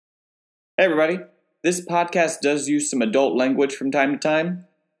Hey everybody, this podcast does use some adult language from time to time.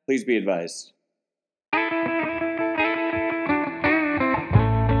 Please be advised.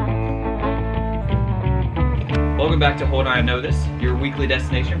 Welcome back to Hold On I Know This, your weekly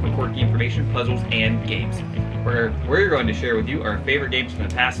destination for quirky information, puzzles, and games. Where we're going to share with you our favorite games from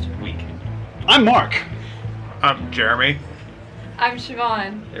the past week. I'm Mark. I'm Jeremy. I'm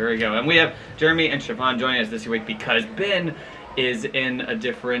Siobhan. There we go. And we have Jeremy and Siobhan joining us this week because Ben is in a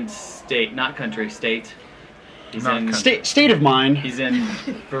different state, not country, state. He's Not in country. State of mind. He's in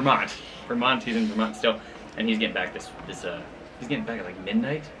Vermont. He's in Vermont still, and he's getting back he's getting back at like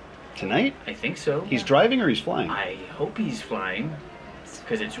midnight. Tonight? I think so. He's driving or he's flying? I hope he's flying,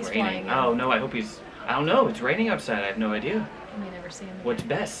 because it's He's raining. flying, yeah. Oh no, I hope he's. I don't know. It's raining outside. I have no idea. I may never see him again. What's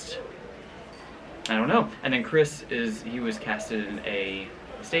best? I don't know. And then Chris he was casted in a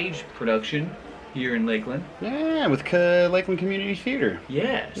stage production here in Lakeland. Yeah, with Lakeland Community Theater.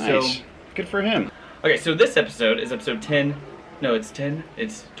 Yeah. Nice. So Good for him. okay, so this episode is episode 10. No, it's 10.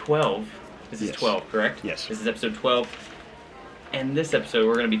 It's 12. This is Yes. 12, correct? Yes. This is episode 12. And this episode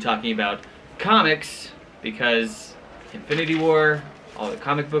we're going to be talking about comics because Infinity War, all the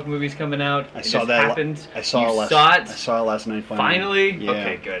comic book movies coming out. I it saw just that. happened. I saw You it last. saw it? I saw it last night. Finally. Finally? Yeah.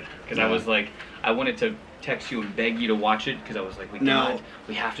 Okay, good. Because I Yeah. was like, I wanted to text you and beg you to watch it because I was like,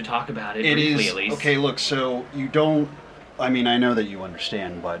 we have to talk about it briefly at least. Okay, look, so you don't. I mean, I know that you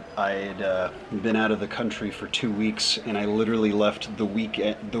understand, but I had been out of the country for 2 weeks, and I literally left the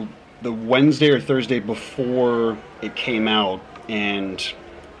weekend, the Wednesday or Thursday before it came out, and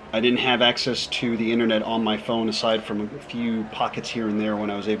I didn't have access to the internet on my phone aside from a few pockets here and there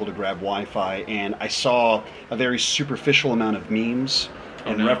when I was able to grab Wi-Fi, and I saw a very superficial amount of memes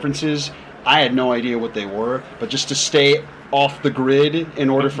and references. I had no idea what they were, but just to stay off the grid in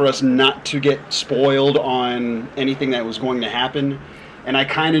order for us not to get spoiled on anything that was going to happen, and I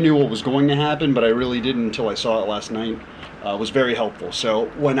kind of knew what was going to happen, but I really didn't until I saw it last night, was very helpful. So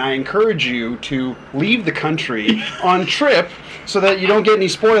when I encourage you to leave the country on trip so that you don't get any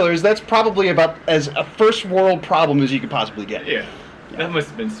spoilers, that's probably about as a first world problem as you could possibly get. Yeah. That must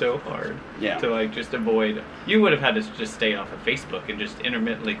have been so hard to like just avoid. You would have had to just stay off of Facebook and just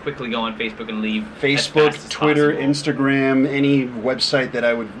intermittently quickly go on Facebook and leave. Facebook, as fast as Twitter, possible. Instagram, any website that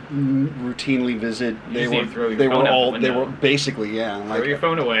I would routinely visit, You just need to throw your they phone were out all the they window. were basically Throw your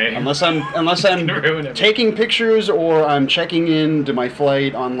phone away. Unless I'm Gonna ruin it. taking pictures or I'm checking in to my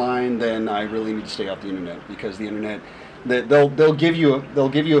flight online, then I really need to stay off the internet because the internet. They'll give you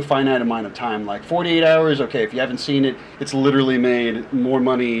a finite amount of time, like 48 hours. Okay, if you haven't seen it, it's literally made more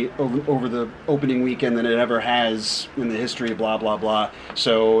money over the opening weekend than it ever has in the history of blah blah blah.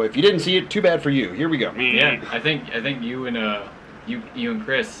 So if you didn't see it, too bad for you. Here we go. Yeah, I think you and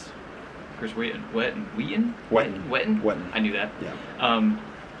Chris Wheaton. I knew that. Yeah.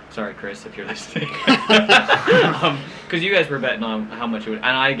 Sorry, Chris, if you're listening. Because you guys were betting on how much it would, and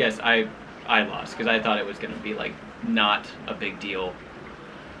I guess I lost because I thought it was going to be like not a big deal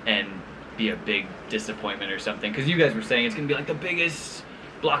and be a big disappointment or something. Because you guys were saying it's going to be like the biggest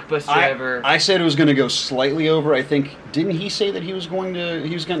blockbuster ever. I said it was going to go slightly over. I think didn't he say that he was going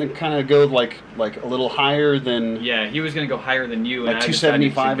to kind of go like a little higher than Yeah, he was going to go higher than you. like and I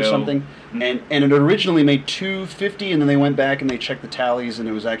decided 275 to or go- something, and it originally made 250, and then they went back and they checked the tallies, and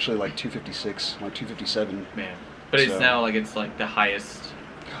it was actually like 256, like 257. Man, but it's So- now like it's like the highest.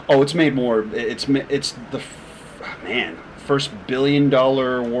 Oh, it's made more. It's the first $1 billion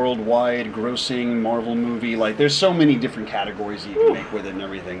worldwide grossing Marvel movie. Like, there's so many different categories that you can make with it and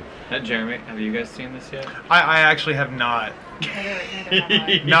everything. Jeremy, have you guys seen this yet? I actually have not. Neither have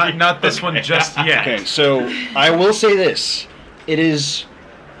I. Not this one just yet. Okay, so I will say this: it is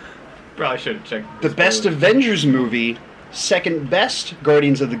Probably should have checked. the best Avengers movie, second best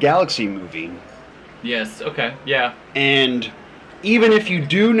Guardians of the Galaxy movie, Yes. Okay. Yeah. and even if you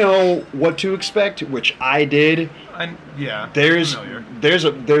do know what to expect, which I did, Yeah. there's familiar.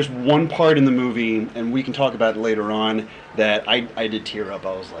 there's one part in the movie, and we can talk about it later on, that I did tear up.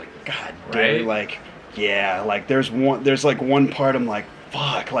 I was like, God, Right? dude, like, yeah, like there's like one part I'm like,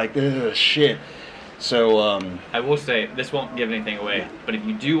 fuck, like, ugh, shit. So I will say this won't give anything away, Yeah. but if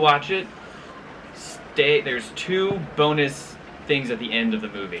you do watch it, there's 2 bonus things at the end of the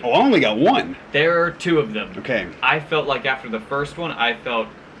movie. I only got one. There are 2 of them. Okay. I felt like after the first one, I felt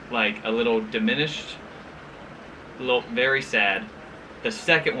like a little diminished, very sad. The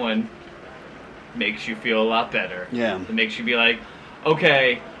second one makes you feel a lot better. Yeah. It makes you be like,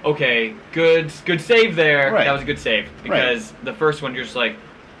 okay, good save there. Right. That was a good save. Because the first one, you're just like,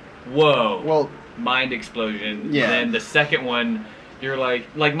 whoa. Well, Mind explosion. Yeah. And then the second one, you're like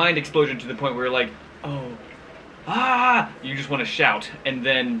mind explosion to the point where you're like, oh, ah, you just want to shout. And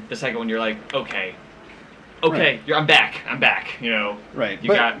then the second one, you're like, okay, Right. I'm back. You know, Right.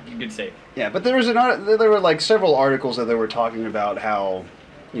 You could save. Yeah, but there were like several articles that they were talking about how,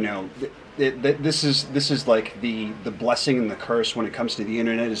 you know, this is like the blessing and the curse when it comes to the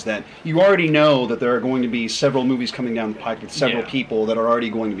internet is that you already know that there are going to be several movies coming down the pike with several people that are already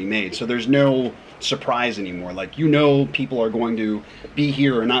going to be made. So there's no surprise anymore. Like, you know, people are going to be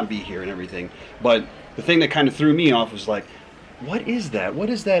here or not be here and everything. But the thing that kind of threw me off was like, what is that? What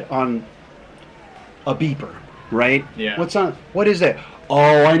is that on a beeper, right? Yeah. What is that?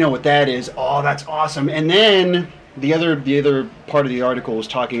 Oh, I know what that is. Oh, that's awesome. And then the other part of the article was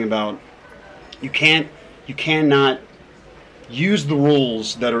talking about you cannot use the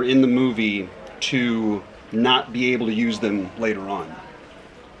rules that are in the movie to not be able to use them later on.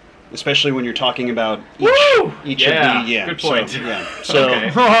 Especially when you're talking about each of the good point. So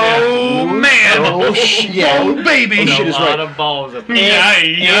Okay. Oh man! Oh baby! A Shit is lot right. of balls up there.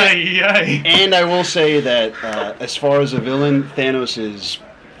 And I will say that as far as a villain, Thanos is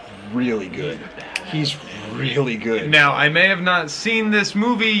really good. He's really good. Now, I may have not seen this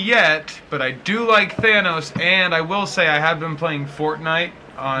movie yet, but I do like Thanos, and I will say I have been playing Fortnite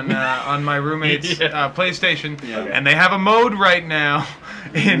on my roommate's PlayStation, and they have a mode right now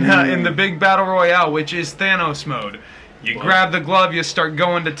in the big battle royale, which is Thanos mode. You grab the glove, you start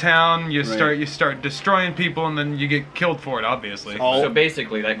going to town, you start destroying people, and then you get killed for it, obviously. So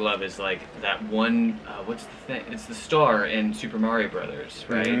basically, that glove is like that one. What's the thing? It's the star in Super Mario Brothers,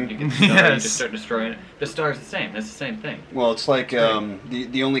 right? Mm-hmm. You get the star, you just start destroying it. The star's the same. That's the same thing. Well, it's like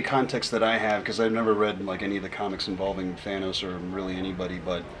the only context that I have, because I've never read like any of the comics involving Thanos or really anybody,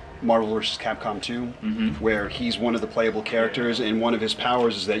 but Marvel vs. Capcom 2, where he's one of the playable characters, and one of his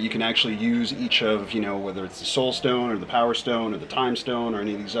powers is that you can actually use each of, you know, whether it's the Soul Stone or the Power Stone or the Time Stone or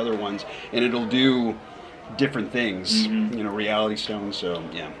any of these other ones, and it'll do different things, you know, Reality Stone, so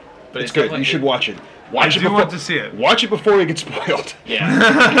yeah. But it's good. You should watch it. I do want to see it. Watch it before you get spoiled. Yeah.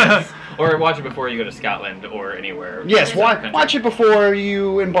 Yes. Or watch it before you go to Scotland or anywhere. Yes, watch it before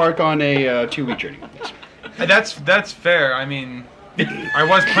you embark on a 2-week journey. Yes. That's fair. I mean, I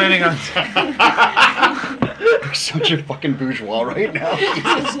was planning on. You're such a fucking bourgeois right now.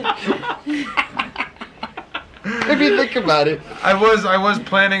 If you think about it, I was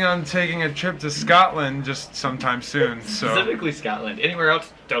planning on taking a trip to Scotland just sometime soon. So Specifically Scotland. Anywhere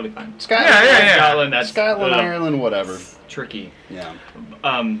else, totally fine. Scotland, Yeah. Scotland, that's Scotland, Ireland, whatever. tricky. Yeah.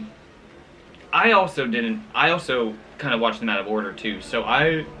 I also kind of watched them out of order too. So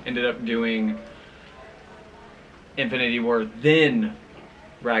I ended up doing Infinity War, then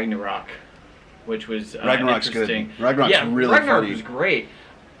Ragnarok, which was Ragnarok's interesting. good. Ragnarok's really Ragnarok funny. was great.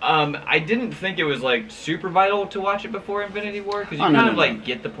 I didn't think it was like super vital to watch it before Infinity War because you like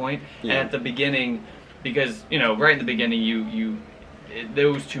get the point. Yeah. And at the beginning, because you know, right in the beginning,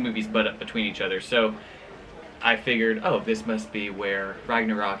 those two movies butt up between each other. So I figured, oh, this must be where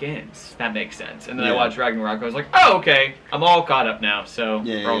Ragnarok ends. That makes sense. And then I watched Ragnarok. I was like, oh, okay, I'm all caught up now, so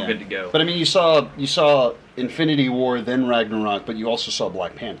we're all good to go. But I mean, you saw Infinity War, then Ragnarok, but you also saw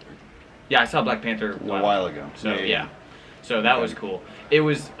Black Panther. Yeah, I saw Black Panther a while ago. So so that was cool. It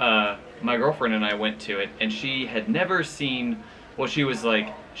was my girlfriend and I went to it, and she had never seen. Well, she was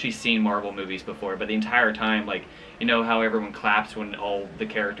like, she's seen Marvel movies before, but the entire time, like, you know how everyone claps when all the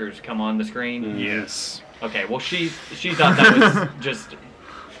characters come on the screen? yes. Okay, well, she thought that was just,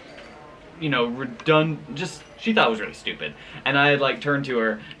 you know, just, she thought it was really stupid. And I had, like, turned to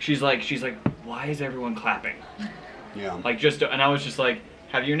her, she's like, why is everyone clapping? Yeah. Like, and I was just like,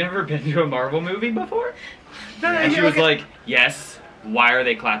 have you never been to a Marvel movie before? And she was like, yes, why are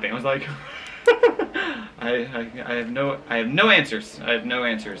they clapping? I was like, I have no answers. I have no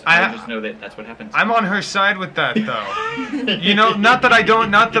answers. I just know that that's what happens. I'm on her side with that, though. You know, not that I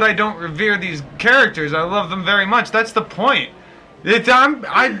don't revere these characters. I love them very much. That's the point.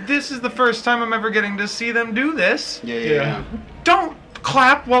 This is the first time I'm ever getting to see them do this. Yeah. Don't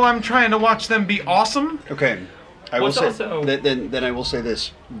clap while I'm trying to watch them be awesome. Okay. I will say also... then I will say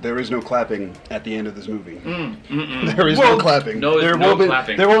this: there is no clapping at the end of this movie. There is no clapping. There will be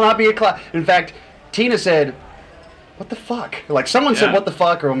clapping. There will not be a clap. In fact, Tina said, "What the fuck?" Like someone said, "What the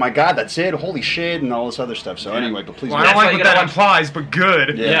fuck?" or "Oh my god, that's it! Holy shit!" and all this other stuff. So anyway, but please. Well, I don't like what that implies, but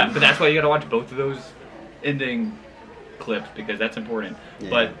good. Yeah, but that's why you gotta watch both of those ending clips because that's important.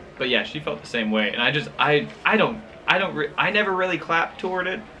 Yeah. But yeah, she felt the same way, and I never really clapped toward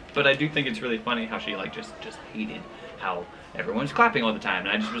it. But I do think it's really funny how she like just hated how everyone's clapping all the time,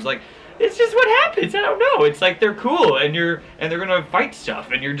 and I just was like, it's just what happens. I don't know. It's like they're cool, and they're gonna fight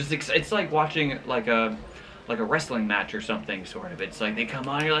stuff, and you're just it's like watching like a like a wrestling match or something, sort of. It's like they come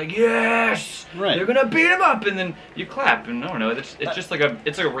on, you're like, yes, right. They're gonna beat him up, and then you clap, and I don't know. It's just like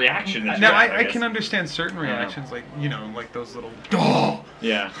it's a reaction. That you now have, I can understand certain reactions, like like those little. Oh!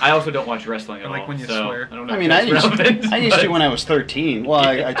 Yeah, I also don't watch wrestling at all. Like when you so swear. I don't know. I mean, I used to when I was 13. Well,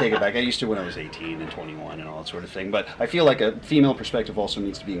 I take it back. I used to when I was 18 and 21 and all that sort of thing. But I feel like a female perspective also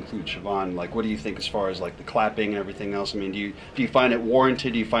needs to be included. Siobhan, like, what do you think as far as like the clapping and everything else? I mean, do you find it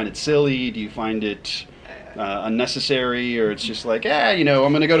warranted? Do you find it silly? Do you find it unnecessary, or it's just like, I'm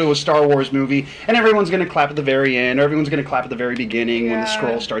going to go to a Star Wars movie and everyone's going to clap at the very end, or everyone's going to clap at the very beginning when the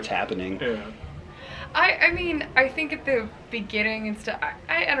scroll starts happening. Yeah. I mean, I think at the beginning and stuff,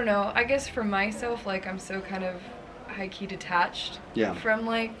 I don't know. I guess for myself, like, I'm so kind of high-key detached from,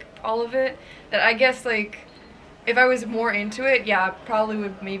 like, all of it that I guess, like, if I was more into it, I probably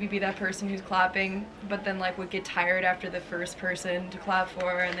would maybe be that person who's clapping, but then, like, would get tired after the first person to clap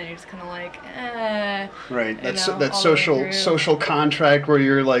for, and then you're just kind of like, Right. That social contract where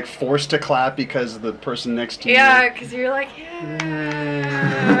you're, like, forced to clap because the person next to you. Yeah, because you're like,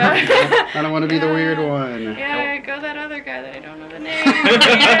 I don't want to be the weird one. Yeah, go that other guy that I don't know the name.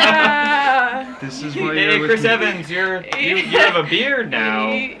 Yeah. This is why you're Chris Evans, you have a beard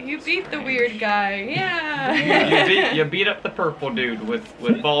now. You beat the weird guy. Yeah. You beat up the purple dude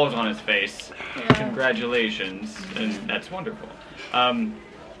with balls on his face. Yeah. Congratulations, and that's wonderful.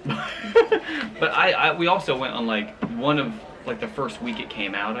 But we also went on like one of like the first week it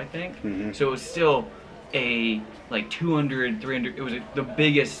came out, I think. Mm-hmm. So it was still a like 200, 300. It was the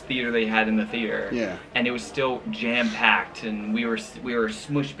biggest theater they had in the theater. Yeah. And it was still jam packed, and we were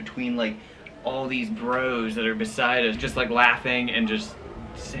smushed between like all these bros that are beside us, just like laughing and just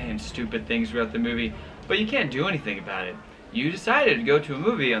saying stupid things throughout the movie. But you can't do anything about it. You decided to go to a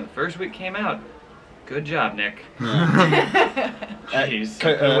movie on the first week it came out. Good job, Nick. Jeez.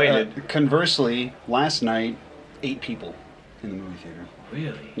 Waited. Conversely, last night, 8 people in the movie theater.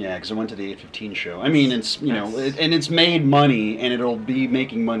 Really? Yeah, because I went to the 8:15 show. I mean, it's and it's made money, and it'll be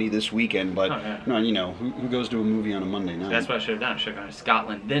making money this weekend. But who goes to a movie on a Monday night? That's what I should have done. I should have gone to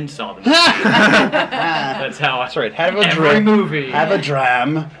Scotland, then saw the movie. That's how. That's right. Have a every movie. Have a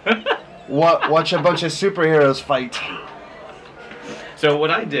dram. Watch a bunch of superheroes fight. So what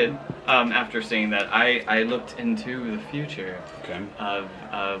I did after seeing that, I looked into the future of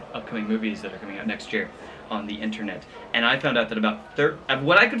upcoming movies that are coming out next year on the internet, and I found out that about of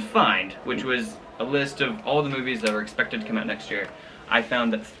what I could find, which was a list of all the movies that were expected to come out next year, I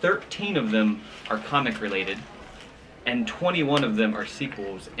found that 13 of them are comic related, and 21 of them are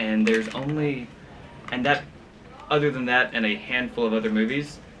sequels, and other than that and a handful of other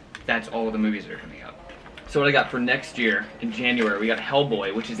movies, that's all of the movies that are coming out. So what I got for next year, in January, we got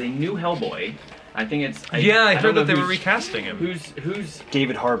Hellboy, which is a new Hellboy. I think it's... I heard that they were recasting him. Who's...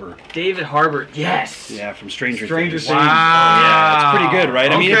 David Harbour. David Harbour, yes! Yeah, from Stranger Things. Wow. Oh, yeah, it's pretty good,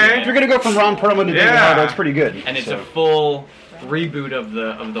 right? I mean, if you're going to go from Ron Perlman to David Harbour, that's pretty good. And it's a full reboot of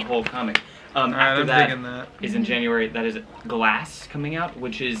the whole comic. After that is in January, that is Glass coming out,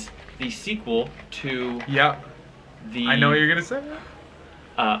 which is the sequel to... I know what you're going to say.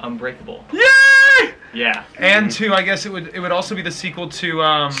 Unbreakable. Yay! Yeah. And I guess it would also be the sequel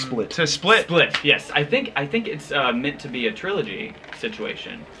to Split. To Split. Yes. I think it's meant to be a trilogy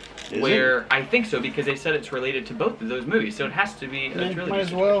situation. Is it? I think so, because they said it's related to both of those movies, so it has to be a trilogy. Might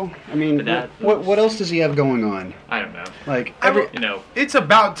as well. I mean, But what else does he have going on? I don't know. Like It's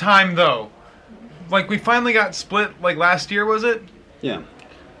about time though. Like we finally got Split like last year, was it? Yeah.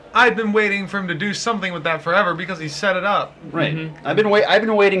 I've been waiting for him to do something with that forever because he set it up. Right. Mm-hmm. I've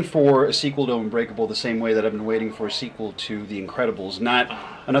been waiting for a sequel to Unbreakable the same way that I've been waiting for a sequel to The Incredibles. Not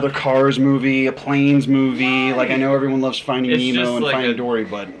another Cars movie, a Planes movie. Like I know everyone loves Finding Nemo and Finding Dory,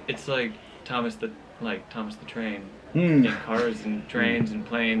 but it's like Thomas the Train. In Cars and Trains and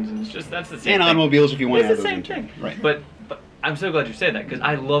Planes, and it's just that's the same. And thing. Automobiles, if you want to add those those thing. Right. But I'm so glad you said that because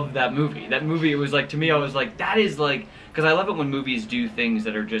I love that movie. That movie, it was like to me, I was like, that is like. Because I love it when movies do things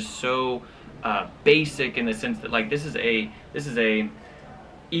that are just so basic in the sense that like this is a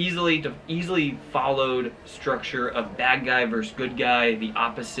easily followed structure of bad guy versus good guy, the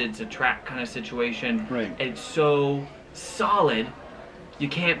opposites attract kind of situation. Right. And it's so solid, you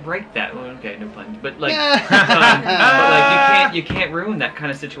can't break that. Well, okay, no puns, but like, but like you can't ruin that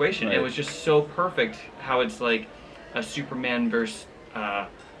kind of situation. Right. It was just so perfect how it's like a Superman versus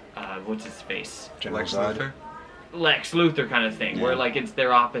what's his face? Lex Luthor. Lex Luthor kind of thing, where like it's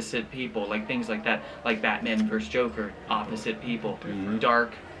their opposite people, like things like that, like Batman versus Joker, opposite people,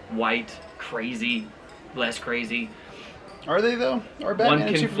 dark, white, crazy, less crazy. Are they though? Are Batman one and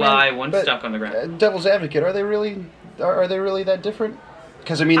can Superman, fly, one's stuck on the ground. Devil's Advocate, are they really? Are they really that different?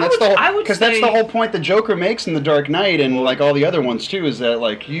 Because I mean, that's the whole point the Joker makes in The Dark Knight, and like all the other ones too, is that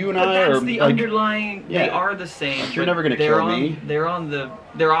like you and I are that's the like, underlying. They are the same. Like, you're never gonna kill me. They're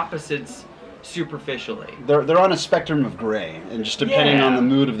opposites superficially. They're on a spectrum of gray, and just depending on the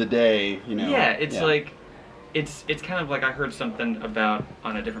mood of the day, you know. Yeah, it's like, it's kind of like I heard something about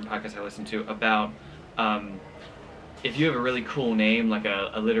on a different podcast I listened to about, if you have a really cool name, like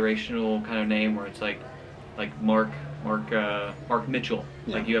a alliterational kind of name where it's like Mark Mitchell.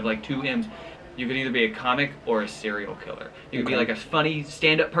 Yeah. Like you have like 2 M's. You could either be a comic or a serial killer. You could be like a funny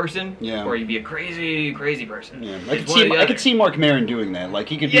stand-up person, or you'd be a crazy person. Yeah. I could see Mark Maron doing that. Like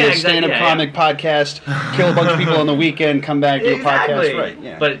he could be a stand-up comic podcast, kill a bunch of people on the weekend, come back, do a podcast. Right.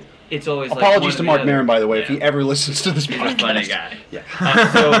 Yeah. But it's always apologies to Mark Maron, by the way, if he ever listens to this podcast. He's a funny guy.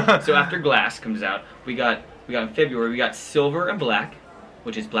 Yeah. So after Glass comes out, we got in February we got Silver and Black,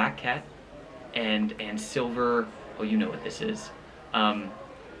 which is Black Cat, and Silver. Well, you know what this is.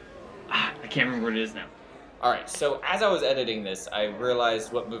 I can't remember what it is now. Alright, so as I was editing this, I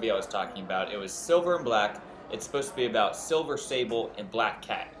realized what movie I was talking about. It was Silver and Black. It's supposed to be about Silver Sable and Black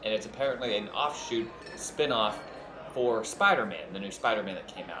Cat. And it's apparently an offshoot, spin-off for Spider-Man, the new Spider-Man that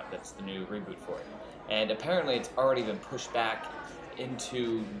came out. That's the new reboot for it. And apparently it's already been pushed back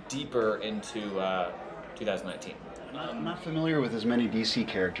deeper into 2019. I'm not familiar with as many DC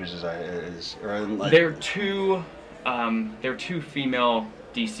characters as They're two female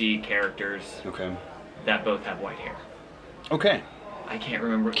DC characters. Okay. That both have white hair. Okay. I can't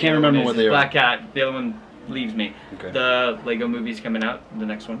remember. Can't remember what they are. Black Cat. The other one leaves me. Okay. The Lego movie's coming out. The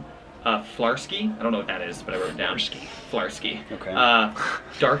next one. Flarsky. I don't know what that is, but I wrote it down. Flarsky. Okay.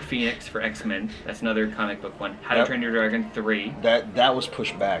 Dark Phoenix for X-Men. That's another comic book one. How to Train Your Dragon 3. That was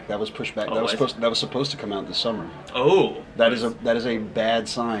pushed back. That was supposed to come out this summer. Oh. That is a bad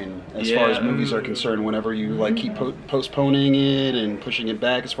sign as far as movies are concerned. Whenever you like keep postponing it and pushing it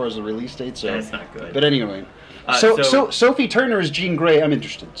back as far as the release date. So that's not good. But anyway. So Sophie Turner is Jean Grey. I'm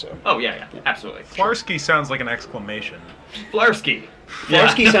interested. So. Oh yeah, absolutely. Flarsky sounds like an exclamation. Flarsky.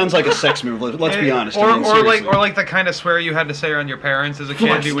 Flarsky sounds like a sex move. Let's be honest. Or like the kind of swear you had to say around your parents as a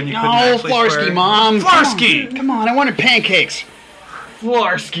kid when you couldn't actually Flarsky, swear. Mom. Flarsky. Come on, I wanted pancakes.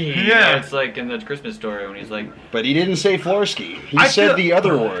 Flarsky. Yeah. It's like in the Christmas Story when he's like. But he didn't say Flarsky. He said the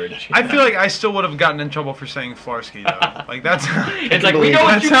other word. I feel like I still would have gotten in trouble for saying Flarsky though. Like that's. It's like we know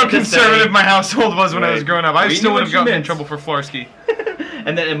what that's how conservative my household was when I was growing up. I still would have gotten in trouble for Flarsky.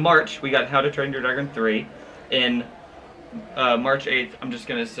 And then in March we got How to Train Your Dragon 3. In March 8th, I'm just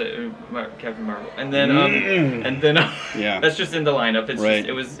gonna say Captain Marvel, and then that's just in the lineup. It's right.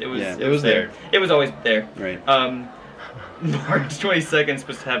 Just, it was there. It was always there. Right. March 22nd is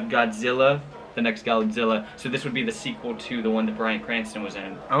supposed to have Godzilla, the next Godzilla. So this would be the sequel to the one that Bryan Cranston was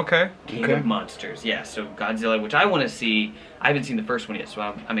in. Okay. King of Monsters. Yeah. So Godzilla, which I want to see. I haven't seen the first one yet, so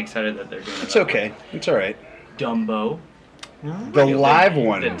I'm excited that they're doing it. It's okay. One. It's all right. Dumbo. The live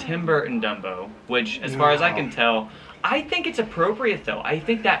one. The Tim Burton Dumbo, which, as far as I can tell. I think it's appropriate, though. I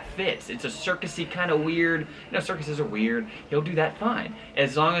think that fits. It's a circusy kind of weird. You know, circuses are weird. He'll do that fine.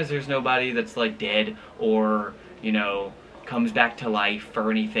 As long as there's nobody that's, like, dead or, you know, comes back to life or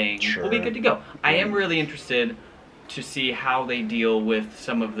anything. Sure. We'll be good to go. I am really interested to see how they deal with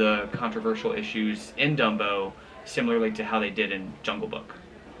some of the controversial issues in Dumbo, similarly to how they did in Jungle Book.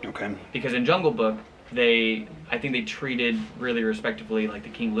 Okay. Because in Jungle Book, I think they treated really respectively like the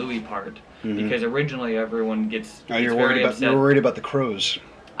King Louis part. Mm-hmm. Because originally everyone gets you're very upset. You're worried about the crows.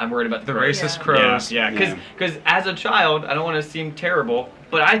 I'm worried about the racist crows. Yeah, because as a child, I don't want to seem terrible,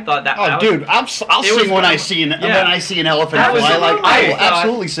 but I thought that. I'll sing when I see an elephant fly. I will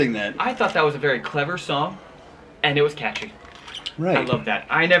absolutely sing that. I thought that was a very clever song, and it was catchy. Right. I love that.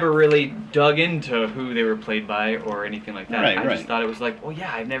 I never really dug into who they were played by or anything like that. I just thought it was like, well,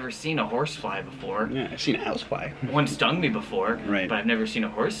 yeah, I've never seen a horse fly before. Yeah, I've seen a house fly. One stung me before, but I've never seen a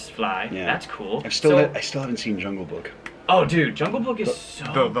horse fly. Yeah. That's cool. I still haven't seen Jungle Book. Oh, dude, Jungle Book is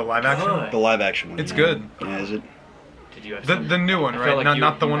the live action. The live action one. It's good. Yeah, is it? Did you have the new one, right? Like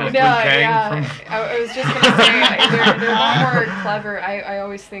not the one with Liu Kang. I was just gonna say they're a lot more clever. I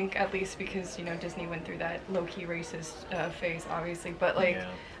always think, at least because Disney went through that low-key racist phase, obviously, but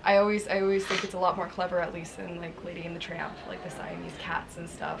I always think it's a lot more clever, at least than like Lady and the Tramp, like the Siamese cats and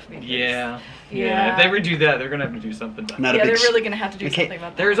stuff. Because, yeah. If they redo that, they're gonna have to do something. They're really gonna have to do something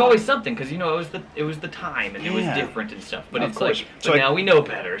about that. There's always something, because it was the time and it was different and stuff. But now we know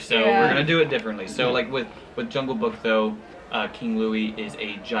better, so we're gonna do it differently. So like with Jungle Book though, King Louis is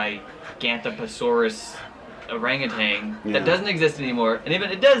a Gigantosaurus orangutan that doesn't exist anymore, and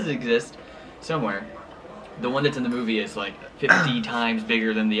even it does exist somewhere. The one that's in the movie is like 50 times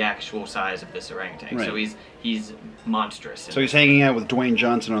bigger than the actual size of this orangutan. Right. So he's monstrous. So he's hanging out with Dwayne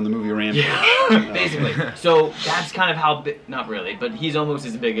Johnson on the movie Rampage. Yeah, basically. So that's kind of how big, not really, but he's almost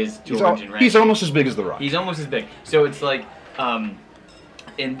as big as George and Rampage. He's almost as big as The Rock. He's almost as big. So it's like,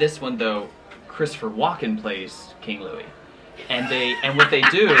 in this one though, Christopher Walken plays King Louis. And what they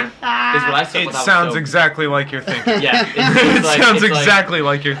do is what I said. It sounds exactly like you're thinking. Yeah, it sounds exactly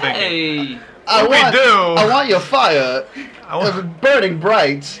like you're thinking. Hey, I want your fire burning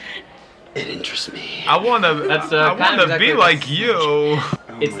bright. It interests me. I want to. I want to be like you.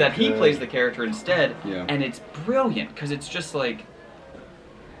 It's that he plays the character instead, Yeah. and it's brilliant because it's just like,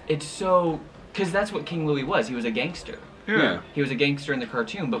 it's so, because that's what King Louis was. He was a gangster. Yeah. He was a gangster in the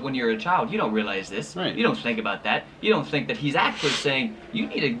cartoon, but when you're a child, you don't realize this. Right. You don't think about that. You don't think that he's actually saying,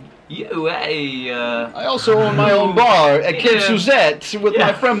 I also own my own bar at Cape Suzette with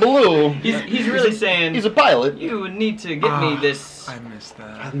my friend Baloo. He's really saying, he's a pilot. You need to get me this. I missed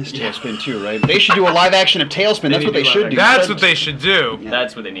that. I missed Tailspin too, right? They should do a live action of Tailspin. That's what they should do. That's what they should do. Yeah.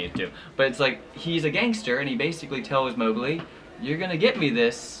 That's what they need to do. But it's like, he's a gangster, and he basically tells Mowgli, you're going to get me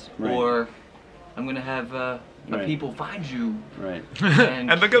this, or I'm going to have people find you. Right. And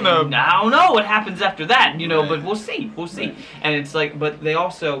they're going to... I don't know what happens after that, but we'll see. Right. And it's like, but they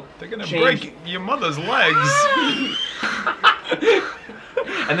also... They're going to break your mother's legs.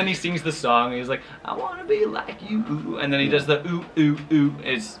 And then he sings the song, and he's like, I want to be like you. And then he does the ooh, ooh, ooh.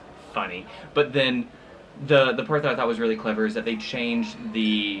 It's funny. But then the part that I thought was really clever is that they changed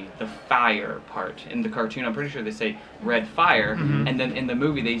the fire part. In the cartoon, I'm pretty sure they say red fire, and then in the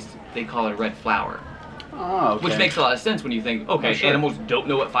movie they call it a red flower. Oh, okay. Which makes a lot of sense when you think, animals don't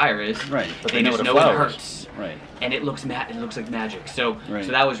know what fire is. Right, but they know just what a know it flower hurts. is. Right. And it looks like magic. So right.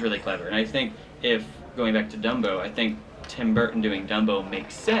 So that was really clever. And I think if going back to Dumbo, I think Tim Burton doing Dumbo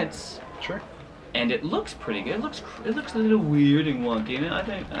makes sense. Sure. And it looks pretty good. It looks a little weird and wonky. And I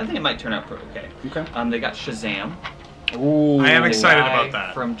think it might turn out pretty okay. Okay. They got Shazam. Ooh. I am excited about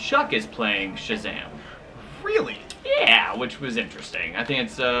that. From Chuck is playing Shazam. Really? Yeah, which was interesting. I think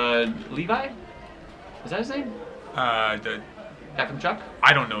it's Levi. Is that his name? The guy from Chuck?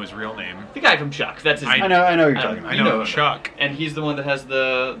 I don't know his real name. The guy from Chuck. That's his name. I know who you're talking about. I know Chuck. And he's the one that has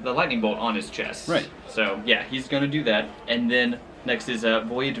the lightning bolt on his chest. Right. So, yeah, he's going to do that. And then next is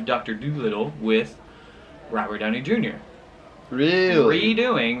Voyage of Dr. Dolittle with Robert Downey Jr. Really?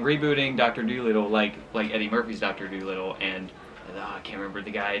 Rebooting Dr. Dolittle like Eddie Murphy's Dr. Dolittle, and I can't remember the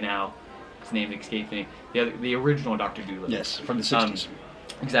guy now. His name escapes me. The original Dr. Dolittle. Yes, from the 60s.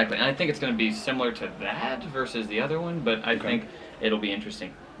 Exactly, and I think it's going to be similar to that versus the other one, but I think it'll be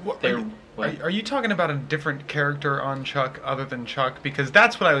interesting. Are you talking about a different character on Chuck other than Chuck? Because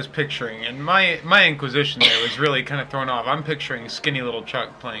that's what I was picturing, and my inquisition there was really kind of thrown off. I'm picturing skinny little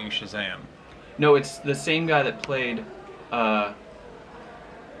Chuck playing Shazam. No, it's the same guy that played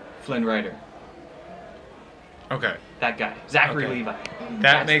Flynn Rider. Okay. That guy, Zachary Levi.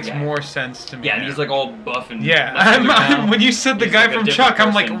 That makes more sense to me. Yeah, and he's like all buff and... Yeah, when you said the guy from Chuck,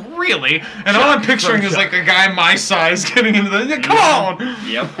 I'm like, really? And Chuck, all I'm picturing is like a guy my size getting into the... Come on!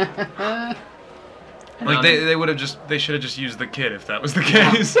 Yep. Like they should have just used the kid if that was the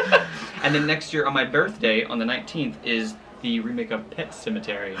case. And then next year on my birthday, on the 19th, is the remake of Pet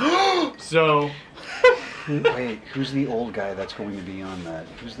Cemetery. So... Wait, who's the old guy that's going to be on that?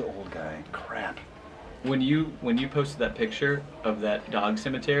 Who's the old guy? Crap. When you posted that picture of that dog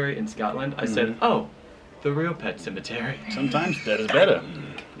cemetery in Scotland, I said, "Oh, the real Pet Cemetery." Sometimes that is better.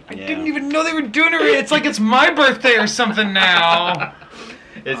 I didn't even know they were doing it. It's like it's my birthday or something now.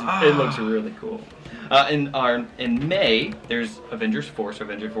 It looks really cool. In May, there's Avengers 4. So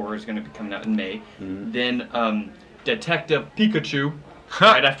Avengers 4 is going to be coming out in May. Then Detective Pikachu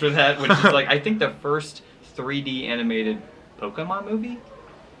right after that, which is like I think the first 3D animated Pokemon movie.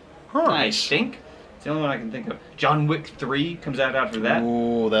 Nice. I think. It's the only one I can think of. John Wick 3 comes out after that.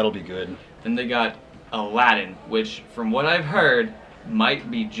 Ooh, that'll be good. Then they got Aladdin, which, from what I've heard, might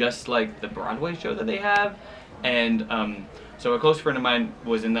be just like the Broadway show that they have. And so a close friend of mine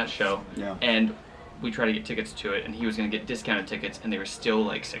was in that show, and we tried to get tickets to it, and he was going to get discounted tickets, and they were still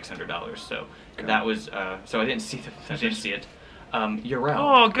like $600. So that was so I didn't see it. Urel.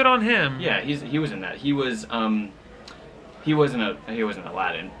 Oh, good on him. Yeah, he was in that. He wasn't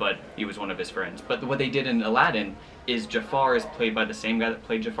Aladdin, but he was one of his friends. But what they did in Aladdin is Jafar is played by the same guy that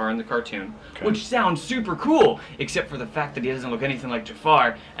played Jafar in the cartoon, which sounds super cool, except for the fact that he doesn't look anything like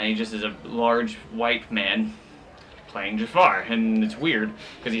Jafar, and he just is a large white man playing Jafar, and it's weird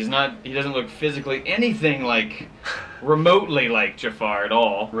because he doesn't look physically anything like remotely like Jafar at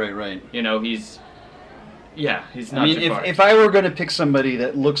all. Right. You know, he's Yeah, he's not. I mean, Jafar. if I were going to pick somebody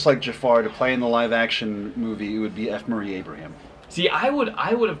that looks like Jafar to play in the live action movie, it would be F. Murray Abraham. See, I would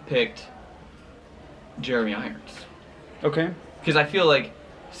have picked Jeremy Irons. Okay. Because I feel like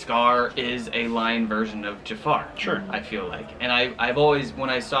Scar is a lion version of Jafar. Sure. I feel like, and I've always, when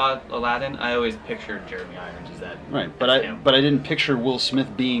I saw Aladdin, I always pictured Jeremy Irons as that. Right, but I didn't picture Will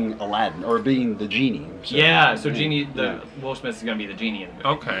Smith being Aladdin or being the genie. So, yeah, so Genie, Will Smith is gonna be the genie in the movie.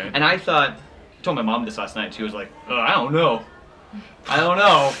 Okay. And I told my mom this last night. She was like, I don't know.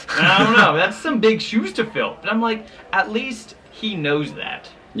 That's some big shoes to fill. But I'm like, at least he knows that.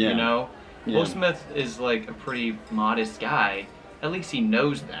 Yeah. You know, Yeah. Will Smith is like a pretty modest guy. At least he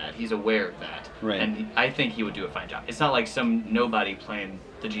knows that. He's aware of that. Right. And I think he would do a fine job. It's not like some nobody playing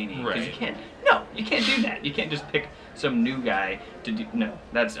the genie. Because Right. you can't do that. You can't just pick some new guy to do. No,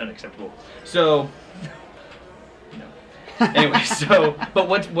 that's unacceptable. So, no. Anyway, but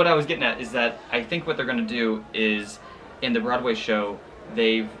what I was getting at is that I think what they're going to do is, in the Broadway show,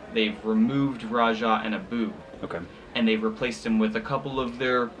 they've removed Raja and Abu. Okay. And they've replaced him with a couple of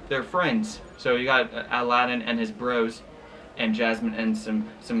their friends. So you got Aladdin and his bros, and Jasmine and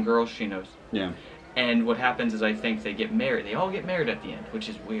some girls she knows. Yeah. And what happens is I think they get married. They all get married at the end, which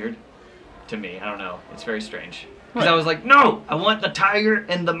is weird to me. I don't know. It's very strange. Because I was like, no, I want the tiger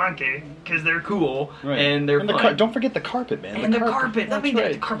and the monkey because they're cool and they're fun. Don't forget the carpet, man. And the carpet. I mean,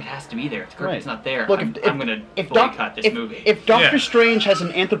 right. the carpet has to be there. If the carpet's not there, Look, I'm going to boycott this movie. If Doctor Strange has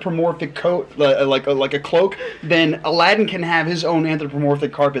an anthropomorphic coat, like a cloak, then Aladdin can have his own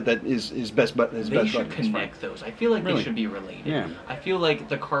anthropomorphic carpet that is best. But they should connect those. I feel like they should be related. Yeah. I feel like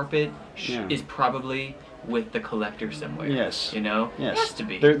the carpet is probably with the collector somewhere. Yes. You know? Yes. It has to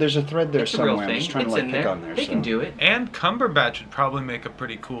be. There's a thread there it's somewhere. A real thing. I'm just trying it's to in pick there. on there. They can do it. And Cumberbatch would probably make a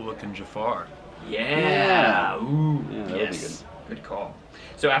pretty cool looking Jafar. Yeah. Ooh. Yeah, that would be good. Good call.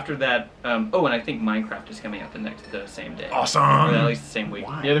 So after that, and I think Minecraft is coming out the same day. Awesome. Or at least the same week.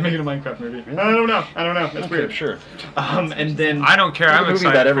 Why? Yeah, they're making a Minecraft movie. I don't know. That's weird. Sure. And then I don't care. I'm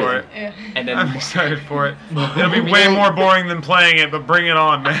excited for it. Yeah. And then I'm excited for it. It'll be way more boring than playing it, but bring it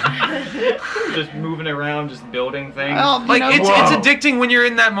on, man. just moving around, just building things. Like it's addicting when you're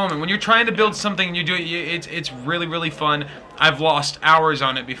in that moment. When you're trying to build something and you do it, it's really, really fun. I've lost hours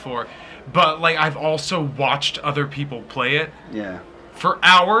on it before, but like I've also watched other people play it. Yeah. For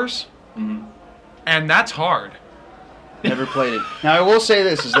hours. Mm-hmm. And that's hard. Never played it. Now I will say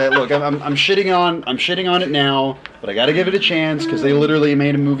this: is that look, I'm shitting on it now, but I got to give it a chance because they literally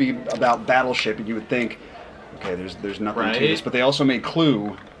made a movie about Battleship, and you would think, okay, there's nothing to this, but they also made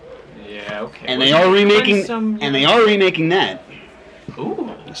Clue. Yeah, okay. And they are remaking, that.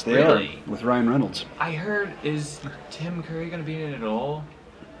 Ooh, Yes, they are with Ryan Reynolds. I heard, is Tim Curry gonna be in it at all?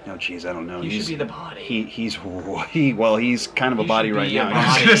 Oh, jeez, I don't know. He should be the body. He's kind of a body right now. I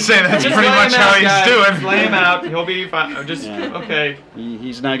was gonna say that's pretty much how he's doing. Lay him out. He'll be fine. Okay.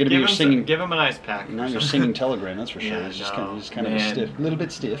 He's not going to be your singing. Give him an ice pack. Not your singing telegram, that's for sure. He's just kind of stiff, a little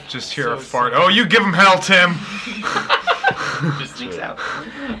bit stiff. Just hear a fart. Oh, you give him hell, Tim. Just sneaks out.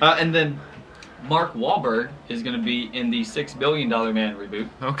 And then Mark Wahlberg is going to be in the $6 Billion Man reboot.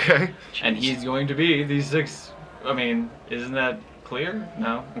 Okay. And he's going to be the six. I mean, isn't that clear?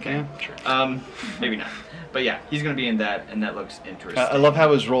 No? Okay. Yeah, sure. Maybe not. But yeah, he's going to be in that, and that looks interesting. I love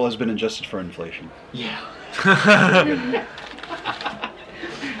how his role has been adjusted for inflation. Yeah.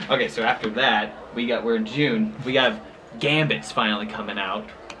 Okay, so after that, we're in June. We have Gambit's finally coming out.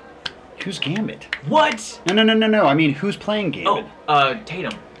 Who's Gambit? What? No. I mean, who's playing Gambit?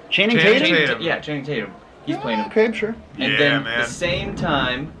 Tatum. Channing Tatum? Yeah, Channing Tatum. He's playing him. Okay, sure. And then the same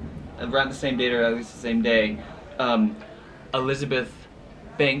time, around the same date, or at least the same day, Elizabeth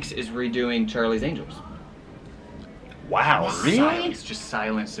Banks is redoing Charlie's Angels. Wow, really? Silence, just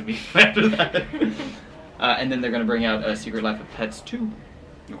silence to me after that. And then they're going to bring out Secret Life of Pets 2.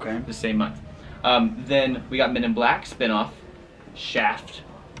 Okay. The same month. Then we got Men in Black spinoff, Shaft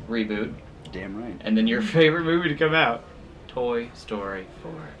reboot. Damn right. And then your favorite movie to come out, Toy Story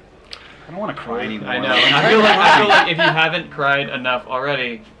 4. I don't want to cry anymore. I know. I feel like if you haven't cried enough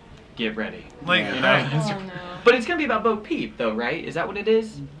already, get ready. Like, you know? But it's gonna be about Bo Peep, though, right? Is that what it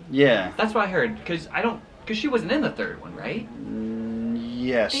is? Yeah. That's what I heard. Because she wasn't in the third one, right?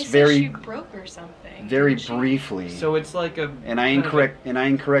 Yes. They said she broke or something. Very briefly. So it's like a. And I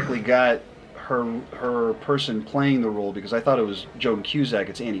incorrectly got her person playing the role because I thought it was Joan Cusack.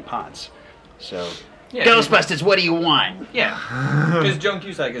 It's Annie Potts. So. Yeah, Ghostbusters, what do you want? Yeah. Because Joan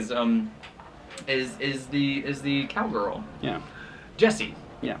Cusack is the cowgirl. Yeah. Jessie.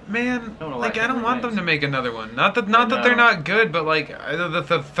 Yeah. Man, like I don't want them to make another one. Not that they're not good, but like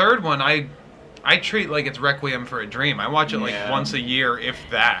the third one, I I treat like it's Requiem for a Dream. I watch it like once a year, if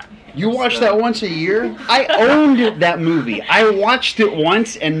that. You watch that once a year? I owned that movie. I watched it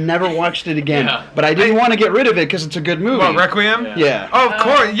once and never watched it again. Yeah. But I didn't want to get rid of it because it's a good movie. What, Requiem? Yeah. Oh, of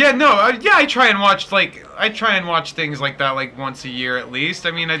course. Yeah, no. I try and watch things like that like once a year at least.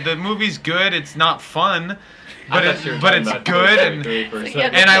 I mean, the movie's good. It's not fun. But it's good,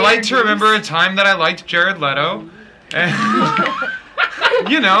 and I like to remember a time that I liked Jared Leto. And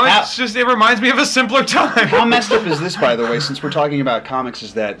it reminds me of a simpler time. How messed up is this, by the way, since we're talking about comics,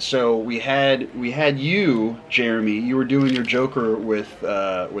 is that so we had you, Jeremy, you were doing your Joker with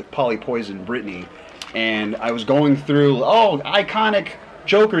Polly Poison, Brittany, and I was going through, iconic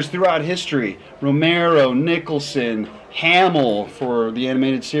Jokers throughout history. Romero, Nicholson, Hamill for the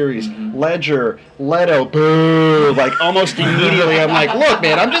animated series, Ledger, Leto, boo, like almost immediately I'm like, look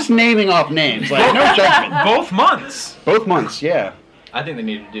man, I'm just naming off names, like no judgment. Both months, yeah. I think they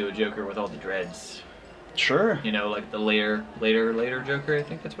need to do a Joker with all the dreads. Sure. Like the later Joker, I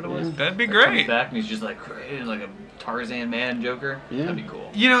think that's what it was. That'd be great. Comes back and he's just like crazy, like a Tarzan man Joker. Yeah. That'd be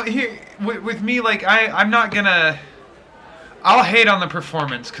cool. Here with me, like I'm not gonna. I'll hate on the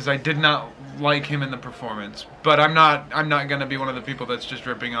performance because I did not like him in the performance, but I'm not gonna be one of the people that's just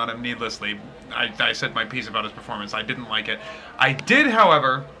ripping on him needlessly. I said my piece about his performance. I didn't like it. I did,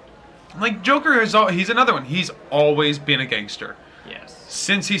 however, like Joker he's another one. He's always been a gangster. Yes.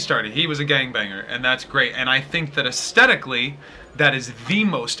 Since he started, he was a gangbanger, and that's great. And I think that aesthetically, that is the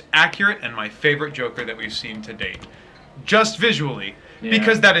most accurate and my favorite Joker that we've seen to date, just visually. Yeah.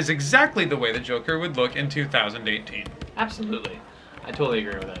 Because that is exactly the way the Joker would look in 2018. Absolutely. I totally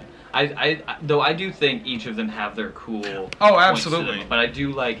agree with that. Though I do think each of them have their cool absolutely. Points to them, but I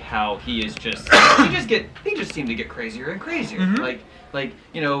do like how he is just they just seem to get crazier and crazier. Like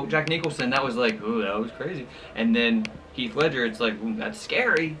Jack Nicholson, that was like, ooh, that was crazy. And then Heath Ledger, it's like, ooh, that's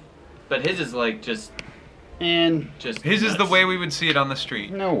scary. But his is like just his nuts. Is the way we would see it on the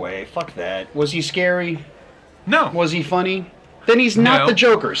street. No way. Fuck that. Was he scary? No. Was he funny? Then he's not the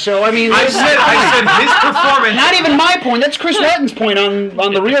Joker. So I mean, I said his performance. Not even my point. That's Chris Watton's point on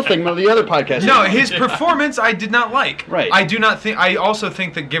the real thing, the other podcast. No, his performance I did not like. Right. I do not think. I also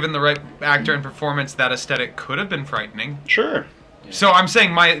think that given the right actor and performance, that aesthetic could have been frightening. Sure. So I'm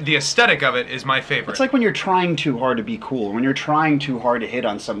saying the aesthetic of it is my favorite. It's like when you're trying too hard to be cool, when you're trying too hard to hit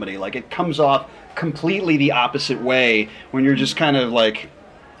on somebody, like it comes off completely the opposite way when you're just kind of like,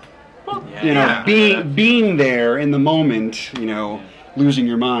 being there in the moment, losing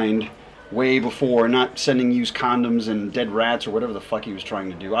your mind way before, not sending used condoms and dead rats or whatever the fuck he was trying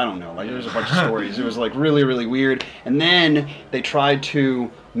to do. I don't know. Like there's a bunch of stories. It was like really, really weird. And then they tried to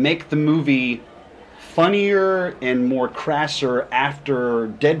make the movie funnier and more crasser after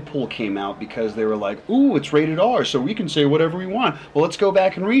Deadpool came out because they were like, ooh, it's rated R, so we can say whatever we want. Well, let's go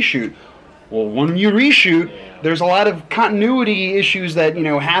back and reshoot. Well, when you reshoot, there's a lot of continuity issues that,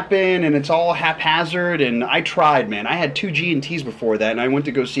 happen, and it's all haphazard, and I tried, man. I had 2 G&Ts before that, and I went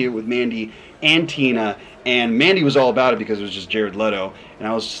to go see it with Mandy and Tina, and Mandy was all about it because it was just Jared Leto, and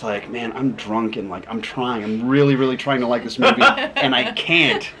I was just like, man, I'm drunk, and like, I'm really, really trying to like this movie, and I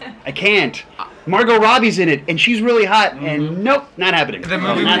can't. Margot Robbie's in it, and she's really hot, and nope, not happening. The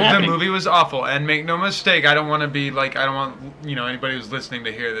movie was awful, and make no mistake, I don't want anybody who's listening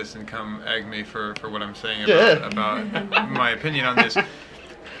to hear this and come egg me for what I'm saying about my opinion on this.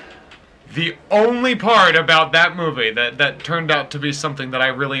 The only part about that movie that turned out to be something that I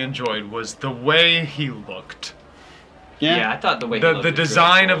really enjoyed was the way he looked. Yeah, I thought the way the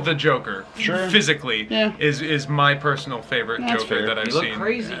design of the Joker, sure, physically, is my personal favorite Joker that I've seen. He looked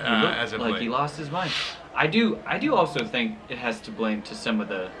crazy. He looked like he lost his mind. I do also think it has to blame to some of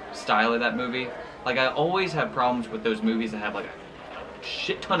the style of that movie. Like I always have problems with those movies that have like a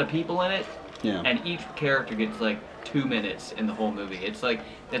shit ton of people in it, and each character gets like 2 minutes in the whole movie. It's like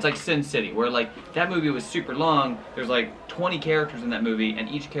Sin City, where like that movie was super long. There's like 20 characters in that movie, and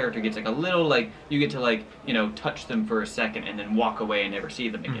each character gets like a little like you get to like touch them for a second and then walk away and never see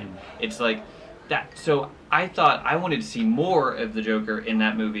them again. It's like that. So I thought I wanted to see more of the Joker in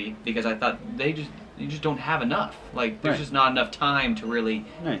that movie because I thought you just don't have enough. Like there's just not enough time to really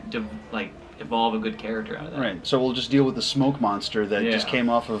evolve a good character out of that. Right. So we'll just deal with the smoke monster that just came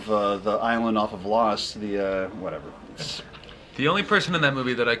off of the island off of Lost. Whatever. The only person in that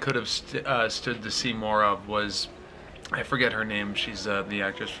movie that I could have stood to see more of was, I forget her name. She's the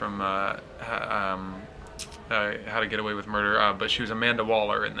actress from How to Get Away with Murder, but she was Amanda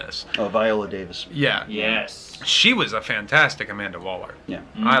Waller in this. Oh, Viola Davis. Yeah. Yes. She was a fantastic Amanda Waller. Yeah.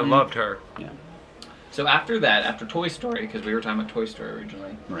 Mm-hmm. I loved her. Yeah. So after Toy Story, because we were talking about Toy Story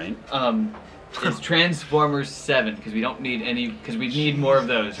originally, right? is Transformers 7, because we don't need any, because we need more of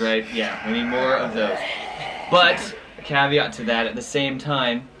those, right? Yeah, we need more of those. But, caveat to that, at the same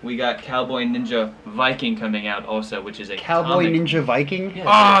time, we got Cowboy Ninja Viking coming out also, which is a Cowboy comic. Ninja Viking?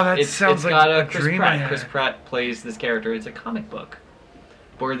 Yeah, that sounds like a dream. Chris Pratt plays this character. It's a comic book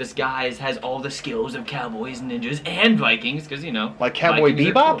where this guy has all the skills of cowboys, ninjas, and Vikings, because, you know. Like Cowboy Vikings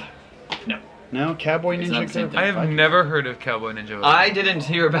Bebop? Cool. No. No, Cowboy It's Ninja. not the same thing. I have never heard of Cowboy Ninja Viking. I didn't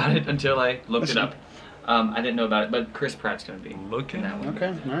hear about it until I looked it up. I didn't know about it, but Chris Pratt's going to be in that one. Okay,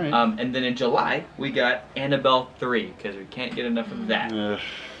 all right. And then in July, we got Annabelle 3, because we can't get enough of that.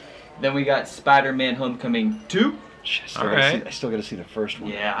 Then we got Spider-Man Homecoming 2. I still got to see the first one.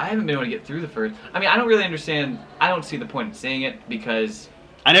 Yeah, I haven't been able to get through the first. I mean, I don't really understand. I don't see the point in seeing it, because...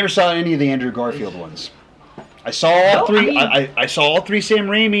 I never saw any of the Andrew Garfield ones. I saw all three. I saw all three Sam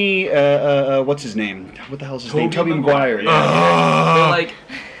Raimi. What's his name? What the hell's his name? Tobey Maguire. Yeah. But like,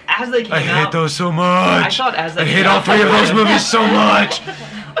 as they came out, I hate those so much. I thought as they I came hate out, all three of those movies so much.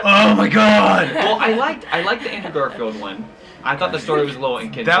 Oh my god. Well, I liked the Andrew Garfield one. I thought the story was a little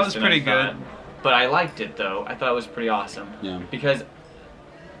inconsistent. That was pretty good. But I liked it though. I thought it was pretty awesome. Yeah. Because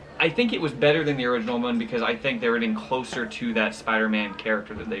I think it was better than the original one, because I think they were getting closer to that Spider-Man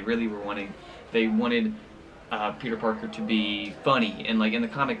character that they really were wanting. They wanted Peter Parker to be funny, and like in the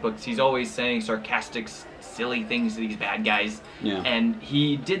comic books, he's always saying sarcastic, silly things to these bad guys. Yeah. And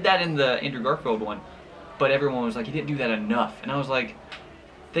he did that in the Andrew Garfield one, but everyone was like, he didn't do that enough. And I was like,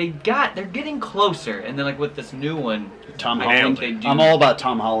 they're getting closer. And then like with this new one, Tom I Holland. think they do. I'm all about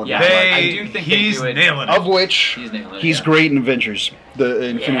Tom Holland. Yeah, I do think he's they do it. nailing it. Of which He's nailing it. he's Yeah. great in Avengers, the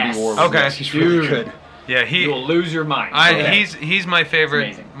Infinity War. Okay. Yes, he's really good. Yeah, You'll lose your mind. he's my favorite.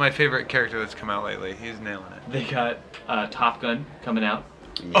 amazing. My favorite character that's come out lately. He's nailing it. They got Top Gun coming out.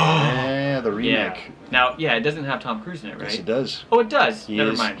 Yeah, the remake. Yeah. Now, yeah, it doesn't have Tom Cruise in it, right? Yes, it does. Oh, it does. He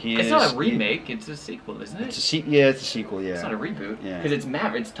Never is- mind. he It's not is- a remake. It's a sequel, isn't it? It's a sequel. Yeah. It's not a reboot. Yeah. Because it's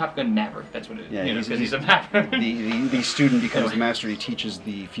Maverick. It's Top Gun Maverick. That's what it is. Yeah, Because he's a Maverick. the student becomes Anyway. the master. He teaches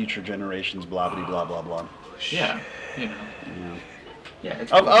the future generations. Blah blah blah blah blah. Yeah. You know. Yeah. Yeah.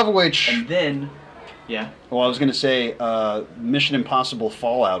 It's Of, cool. of which, And then, yeah. well, I was gonna say, Mission Impossible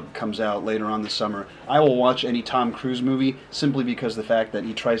Fallout comes out later on this summer. I will watch any Tom Cruise movie simply because the fact that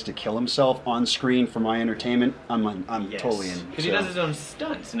he tries to kill himself on screen for my entertainment. I'm Yes. totally in. Because he does his own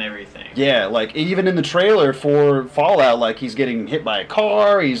stunts and everything. Yeah, like even in the trailer for Fallout, like he's getting hit by a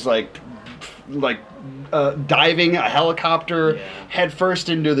car. He's like diving a helicopter head first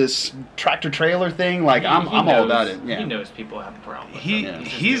into this tractor trailer thing. Like I'm all about it. Yeah. He knows people have a problem with He's him.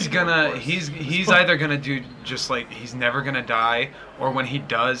 he's either gonna do just like he's never gonna die, or when he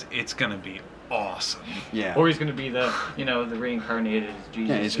does, it's gonna be awesome. Yeah. Or he's going to be the reincarnated Jesus.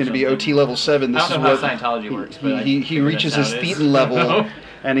 Yeah, it's or going to be something. OT level 7. This I don't is know what how Scientology works, but he I think reaches that's his how it is. Thetan level,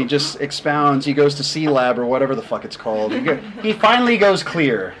 and he just expounds. He goes to C-Lab or whatever the fuck it's called. He finally goes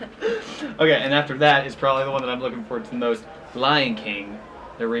clear. Okay, and after that is probably the one that I'm looking forward to the most. Lion King.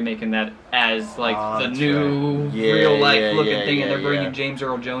 They're remaking that as like the that's new right. Yeah, real life yeah, looking yeah, thing, yeah, and they're bringing yeah. James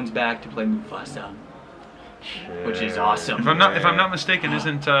Earl Jones back to play Mufasa, which is awesome. If I'm not mistaken,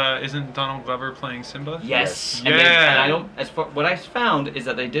 isn't Donald Glover playing Simba? Yes. Yeah. And I don't. As far, what I found is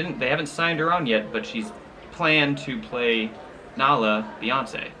that they haven't signed her on yet, but she's planned to play Nala,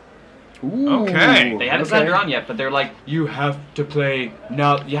 Beyonce. Ooh, Okay. They haven't signed her on yet, but they're like, you have to play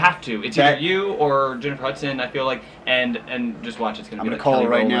now. You have to. It's either you or Jennifer Hudson. I feel like, and just watch. It's gonna. I'm be gonna like call Kelly it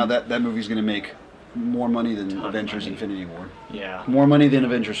right Rowland. now. That movie's gonna make more money than Ton of Avengers: money. Infinity War. Yeah. More money than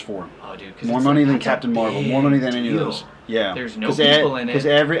Avengers 4. Oh, dude. 'Cause More it's money like, than that's a Captain Marvel. big More money than any of deal. those. Yeah. There's no people in it. Because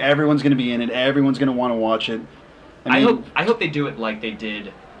everyone's gonna be in it. Everyone's gonna want to watch it. I hope they do it like they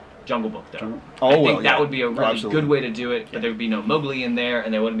did Jungle Book, though. Oh, I think well, that yeah. would be a really Absolutely. good way to do it, but there would be no Mowgli in there,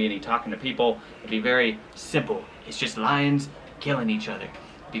 and there wouldn't be any talking to people. It'd be very simple. It's just lions killing each other.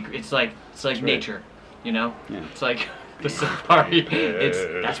 It's like nature, you know? Yeah. It's like the safari.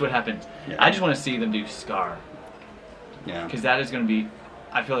 That's what happens. Yeah. I just want to see them do Scar, Yeah. because that is going to be.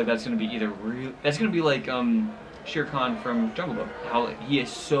 I feel like that's going to be that's going to be like Shere Khan from Jungle Book. How he is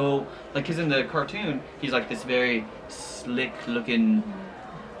so like, because in the cartoon he's like this very slick looking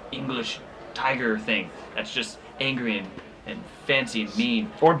English tiger thing that's just angry and fancy and mean.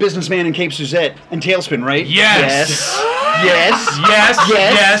 Or Businessman in Cape Suzette and Tailspin, right? Yes.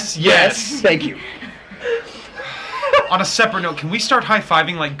 Yes. Yes. Thank you. On a separate note, can we start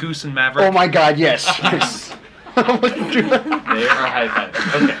high-fiving like Goose and Maverick? Oh my God, yes. Yes. They are high five.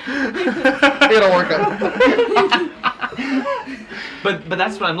 Okay. It'll work out. But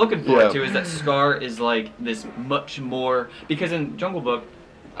that's what I'm looking forward to, is that Scar is like this much more, because in Jungle Book,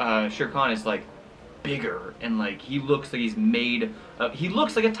 Shere Khan is like bigger and like he looks like he's made. He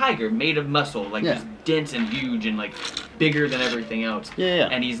looks like a tiger made of muscle, like just dense and huge and like bigger than everything else. Yeah.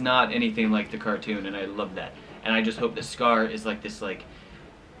 And he's not anything like the cartoon, and I love that. And I just hope the Scar is like this like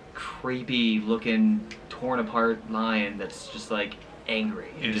creepy looking torn apart lion that's just like angry.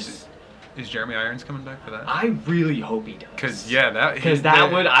 Is Jeremy Irons coming back for that? I really hope he does. Because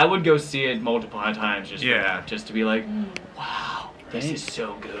I would go see it multiple times just to be like, wow, this is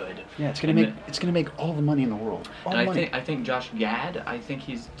so good. Yeah, it's gonna make all the money in the world. I think Josh Gad, I think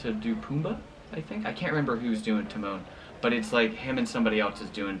he's to do Pumbaa. I can't remember who's doing Timon, but it's like him and somebody else is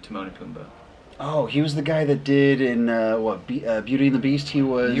doing Timon and Pumbaa. Oh, he was the guy that did in Beauty and the Beast. He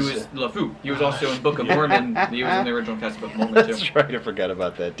was LeFou. He was also in Book of Mormon. He was in the original cast of Book of Mormon too. That's right. I forgot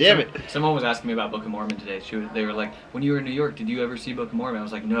about that. Damn it. Someone was asking me about Book of Mormon today. They were like, "When you were in New York, did you ever see Book of Mormon?" I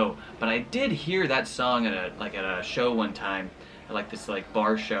was like, "No," but I did hear that song at a show one time, at like this like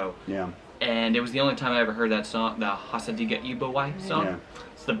bar show. Yeah. And it was the only time I ever heard that song, the Hasadiga Ibawai song. Yeah.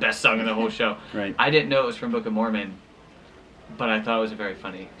 It's the best song in the whole show. Right. I didn't know it was from Book of Mormon, but I thought it was a very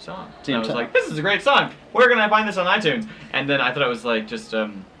funny song. And I was like, this is a great song. Where can I find this on iTunes? And then I thought it was like just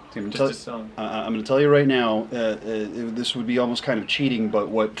a song. I'm going to tell you right now, this would be almost kind of cheating, but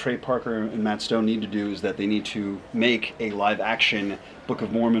what Trey Parker and Matt Stone need to do is that they need to make a live-action Book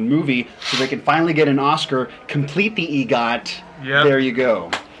of Mormon movie so they can finally get an Oscar, complete the EGOT. Yep. There you go.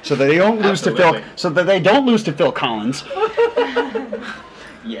 So that they don't lose to Phil Collins.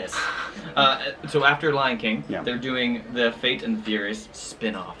 Yes. So after Lion King, they're doing the Fate and the Furious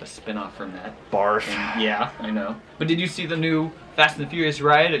spin-off, a spin-off from that. Barf. And, yeah, I know. But did you see the new Fast and the Furious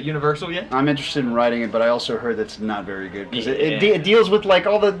ride at Universal yet? I'm interested in riding it, but I also heard that's not very good because it deals with like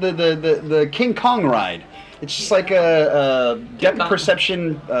all the King Kong ride. It's just like a depth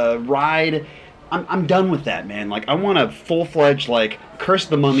perception ride. I'm done with that, man. Like, I want a full-fledged, like, Curse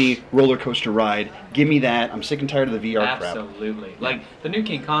the Mummy roller coaster ride. Give me that. I'm sick and tired of the VR crap. Absolutely. Like, the new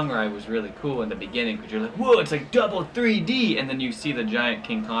King Kong ride was really cool in the beginning because you're like, whoa, it's like double 3D. And then you see the giant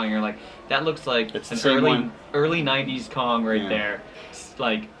King Kong and you're like, that looks like it's an early 90s Kong right there. It's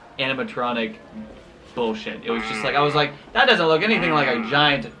like animatronic bullshit. It was just like, I was like, that doesn't look anything like a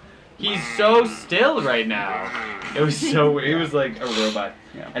giant... He's so still right now. It was so weird. He was like a robot.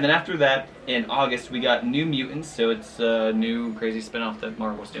 Yeah. And then after that, in August, we got New Mutants, so it's a new crazy spinoff that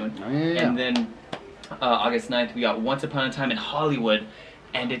Marvel's doing. Oh, yeah. And then August 9th, we got Once Upon a Time in Hollywood,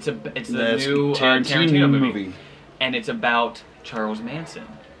 and it's the new Tarantino movie. And it's about Charles Manson.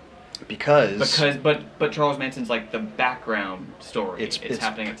 But Charles Manson's like the background story. It's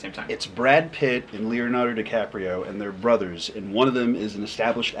happening at the same time. It's Brad Pitt and Leonardo DiCaprio, and they're brothers, and one of them is an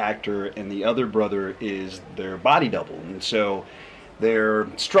established actor, and the other brother is their body double, and so they're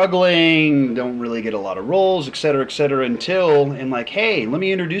struggling, don't really get a lot of roles, etc., until, and like, hey, let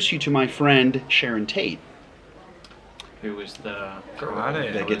me introduce you to my friend Sharon Tate. Who was the girl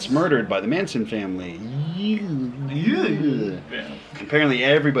that gets murdered by the Manson family. Yeah. Apparently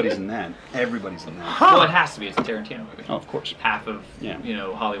everybody's in that. Everybody's in that. Huh. Well, it has to be. It's a Tarantino movie. Oh, of course. Half of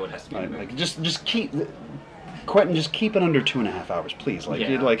Hollywood has to be. Right, like just keep Quentin. Just keep it under 2.5 hours, please. Like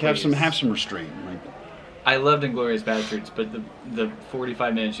please. have some restraint. Like, I loved Inglourious Basterds, but the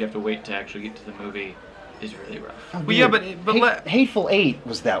 45 minutes you have to wait to actually get to the movie is really rough. Oh, well, yeah, but Hateful Eight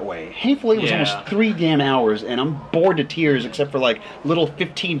was that way. Hateful Eight was almost 3 damn hours, and I'm bored to tears except for like little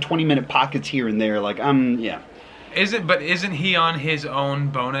 15, 20-minute pockets here and there. Like Isn't he on his own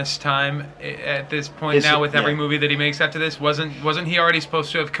bonus time at this point with every movie that he makes after this? Wasn't he already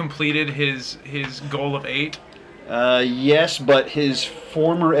supposed to have completed his goal of 8? Yes, but his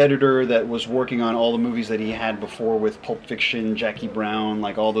former editor that was working on all the movies that he had before with Pulp Fiction, Jackie Brown,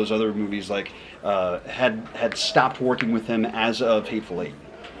 like all those other movies, like had stopped working with him as of Hateful Eight.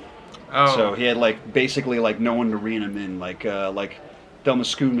 Oh. So he had like basically like no one to rein him in, like Thelma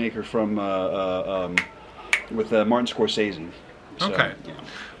Schoonmaker from with Martin Scorsese. So, okay. Yeah.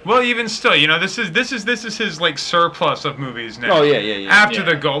 Well, even still, this is his like surplus of movies now. Oh yeah. After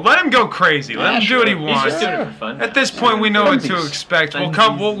the goal, let him go crazy. Let him do what he wants. He's just doing it for fun. At this point, we know what to expect.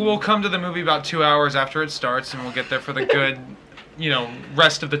 We'll come to the movie about 2 hours after it starts, and we'll get there for the good,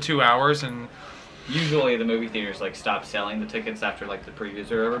 rest of the 2 hours. And usually the movie theaters like stop selling the tickets after like the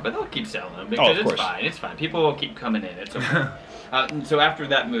previews are over, but they'll keep selling them because it's fine. It's fine. People will keep coming in. It's okay. So after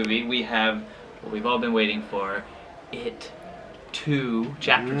that movie, we have what we've all been waiting for, It 2,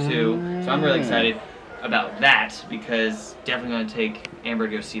 Chapter 2. So I'm really excited about that because definitely going to take Amber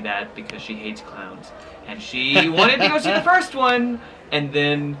to go see that because she hates clowns. And she wanted to go see the first one. And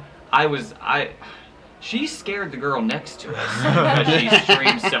then She scared the girl next to us because she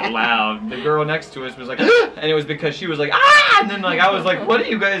screamed so loud. The girl next to us was like, and it was because she was like, ah! And then like I was like, what are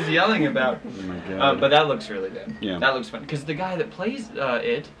you guys yelling about? Oh my God. But that looks really good. Yeah. That looks fun. Because the guy that plays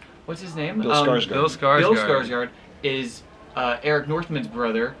it, what's his name? Bill Skarsgård. Bill Skarsgård is Eric Northman's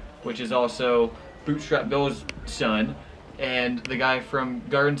brother, which is also Bootstrap Bill's son, and the guy from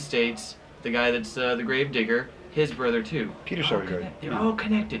Garden States, the guy that's the grave digger, his brother too. Peter Skarsgård. They're all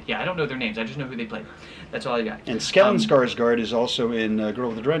connected. Yeah, I don't know their names. I just know who they played. That's all I got. And Stellan Skarsgård is also in Girl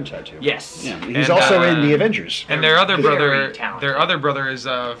with the Dragon Tattoo. Yes. Yeah, he's also in the Avengers. And their other brother, talented. Is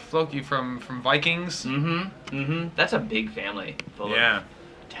Floki from Vikings. That's a big family. Full of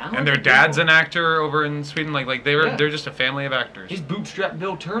talented and their dad's people. an actor over in Sweden. Like they're just a family of actors. He's Bootstrap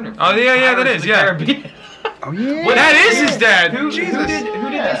Bill Turner. Oh yeah, that is Oh yeah. Well, that is his dad. Who Jesus. did this?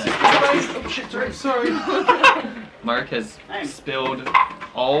 Oh shit! Sorry. Mark has spilled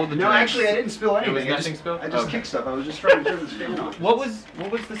all the drinks. No, actually, I didn't spill anything. It was nothing spilled? I just kicked stuff. I was just trying to turn this fan off. What was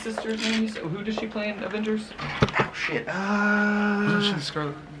the sister's name? Who does she play in Avengers? Oh shit. No.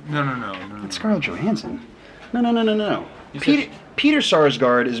 It's Scarlett Johansson. No. You said Peter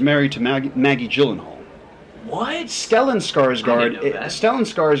Sarsgaard is married to Maggie Gyllenhaal. What? Stellan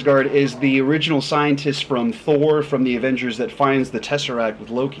Skarsgård is the original scientist from Thor from the Avengers that finds the Tesseract with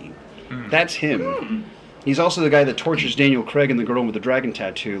Loki. That's him. He's also the guy that tortures Daniel Craig and the girl with the dragon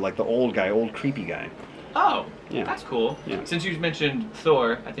tattoo, like the old creepy guy. Oh, yeah. That's cool. Yeah. Since you mentioned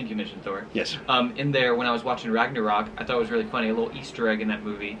Thor, I think you mentioned Thor. Yes. In there, when I was watching Ragnarok, I thought it was really funny. A little Easter egg in that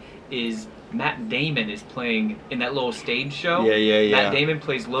movie is Matt Damon is playing in that little stage show. Yeah. Matt Damon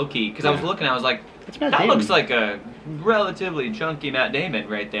plays Loki. Because I was looking, I was like, Matt that Damon. looks like a relatively chunky Matt Damon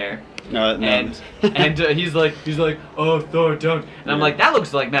right there. No. And he's like, oh Thor, don't. And I'm like, that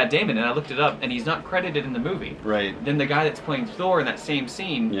looks like Matt Damon. And I looked it up, and he's not credited in the movie. Right. Then the guy that's playing Thor in that same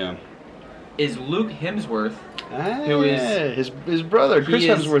scene is Luke Hemsworth, who is his brother, Chris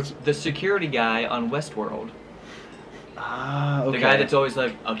Hemsworth, the security guy on Westworld. Okay. The guy that's always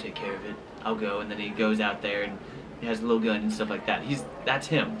like, I'll take care of it, I'll go, and then he goes out there and he has a little gun and stuff like that. That's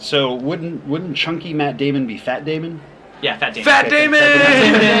him. So wouldn't chunky Matt Damon be Fat Damon? Yeah, Fat Damon. Fat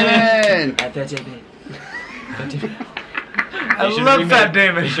Damon! Fat Damon. I love Fat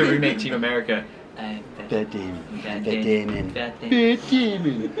Damon. They should remake Team America. Fat Damon. Fat Damon. Fat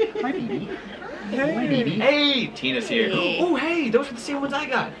Damon. My baby. My baby. Hey, Tina's here. Oh, hey, those are the same ones I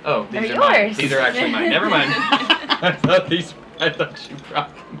got. Oh, these They're are mine. yours. These are actually mine. Never mind. I thought you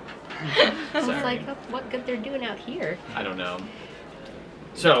brought them. I was like, what good they're doing out here? I don't know.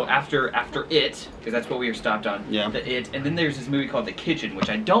 So after It, because that's what we were stopped on. Yeah. The It, and then there's this movie called The Kitchen, which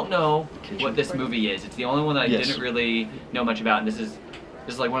I don't know what this movie is. It's the only one that I didn't really know much about, and this is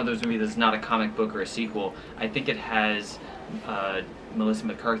like one of those movies that's not a comic book or a sequel. I think it has Melissa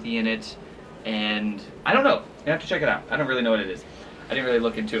McCarthy in it, and I don't know. You have to check it out. I don't really know what it is. I didn't really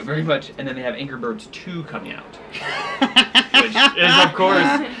look into it very much. And then they have Angry Birds 2 coming out. Which is, of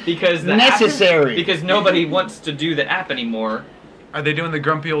course, because the necessary. Because nobody wants to do the app anymore. Are they doing the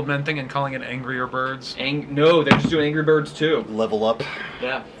grumpy old men thing and calling it Angrier Birds? No, they're just doing Angry Birds 2. Level up.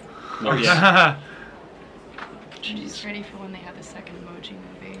 Yeah. Oh, yeah. Jeez. Ready for when they have the second Emoji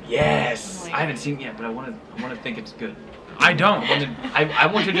movie. Yes. I haven't seen it yet, but I want to think it's good. I don't. I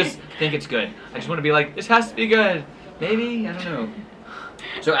want to just think it's good. I just want to be like, this has to be good. Maybe? I don't know.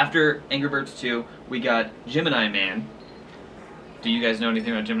 So after Angry Birds 2, we got Gemini Man. Do you guys know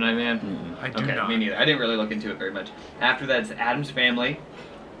anything about Gemini Man? I do not. Me neither. I didn't really look into it very much. After that, it's Addams Family.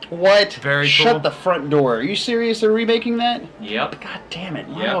 What? Very cool. Shut the front door. Are you serious? They're remaking that? Yep. God damn it.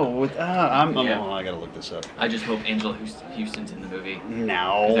 Yep. No. I gotta look this up. I just hope Angela Houston's in the movie.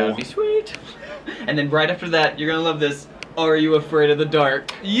 No. That would be sweet. And then right after that, you're gonna love this. Are You Afraid of the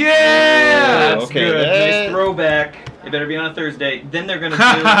Dark? Yeah! That's okay, good. that- Nice throwback. It better be on a Thursday. Then they're gonna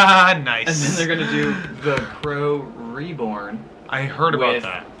do nice. And then they're gonna do The Crow Reborn. I heard about with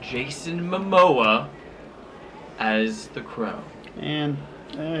that. Jason Momoa as the Crow. And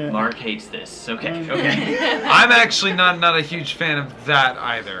Mark hates this. Okay. I'm actually not a huge fan of that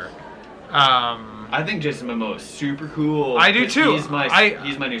either. I think Jason Momoa is super cool. I do too. He's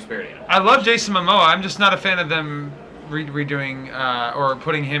my new spirit animal. I love Jason Momoa. I'm just not a fan of them redoing or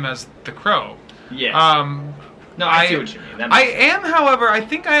putting him as the Crow. Yeah. No, I see what you mean. I am, however, I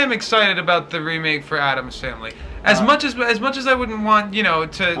think I am excited about the remake for Addams Family. As much as I wouldn't want,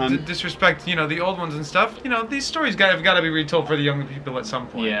 to disrespect, the old ones and stuff. These stories have got to be retold for the young people at some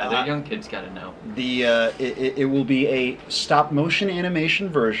point. Yeah, the young kids got to know. It will be a stop motion animation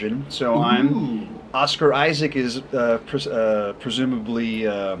version. So Oscar Isaac is presumably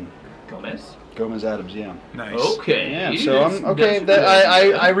Gomez Adams. Yeah. Nice. Okay. Yeah. So I'm okay.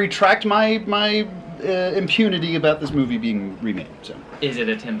 I retract my impunity about this movie being remade. So, is it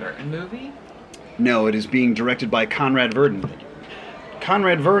a Tim Burton movie? No, it is being directed by Conrad Vernon.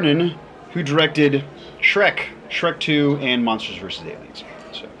 Conrad Vernon, who directed Shrek, Shrek 2, and Monsters vs. Aliens.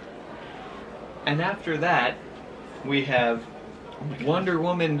 So. And after that, we have Wonder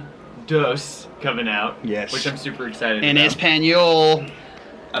Woman Dos coming out. Yes. Which I'm super excited in about. Espanol.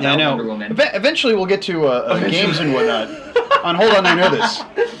 About yeah, I know. Wonder Woman. Eventually we'll get to games and whatnot. Hold on, I know this.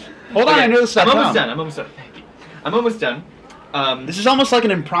 Hold on, I know this. I'm almost done. Thank you. I'm almost done. This is almost like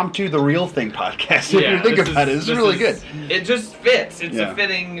an impromptu The Real Thing podcast, if you think about it. This is really good. It just fits. It's a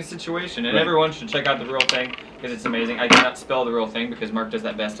fitting situation, and everyone should check out The Real Thing, because it's amazing. I cannot spell The Real Thing, because Mark does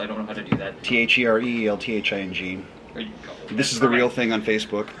that best. I don't know how to do that. TheRealthing. There you go. This is The Real Thing on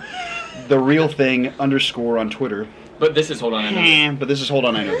Facebook. The Real Thing _ on Twitter. But this is Hold On, I Know This. But this is Hold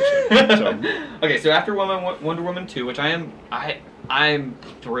On, I Know This. So. Okay, so after Wonder Woman 2, which I'm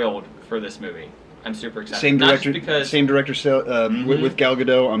thrilled for this movie. I'm super excited. Same director, mm-hmm. with Gal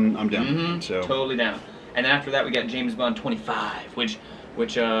Gadot. I'm down. Mm-hmm. So totally down. And then after that, we got James Bond 25, which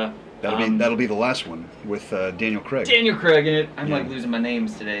that'll be the last one with Daniel Craig. Daniel Craig in it. I'm like losing my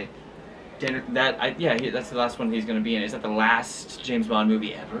names today. That's the last one he's going to be in. Is that the last James Bond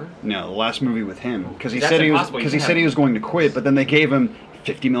movie ever? No, the last movie with him, because he said he was going to quit, but then they gave him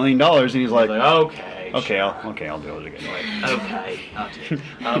 $50 million, and he's like, okay, I'll do it again. Okay, I'll do it.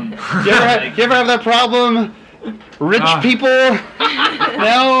 You ever have that problem? Rich people?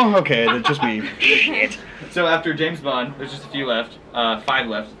 No? Okay, that's just me. Shit. So after James Bond, there's just a few left. 5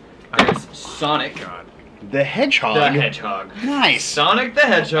 left. There's Sonic. God. The Hedgehog? The Hedgehog. Nice. Sonic the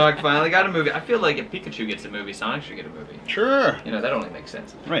Hedgehog finally got a movie. I feel like if Pikachu gets a movie, Sonic should get a movie. Sure. That only makes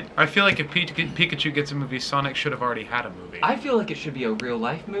sense. Right. I feel like if Pikachu gets a movie, Sonic should have already had a movie. I feel like it should be a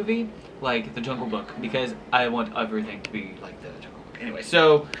real-life movie, like The Jungle Book, because I want everything to be like The Jungle Book. Anyway,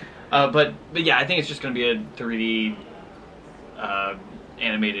 so, but yeah, I think it's just going to be a 3D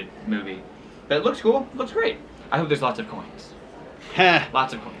animated movie. But it looks cool. It looks great. I hope there's lots of coins.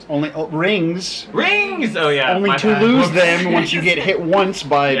 Lots of coins. Only rings. Rings! Oh, yeah. Only to lose them once you get hit once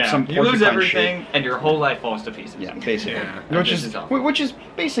by some porcupine. You lose everything, and your whole life falls to pieces. Yeah, basically. Yeah. Which is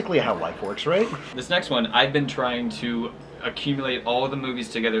basically how life works, right? This next one, I've been trying to accumulate all of the movies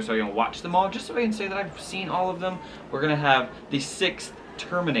together so I can watch them all, just so I can say that I've seen all of them. We're going to have the 6th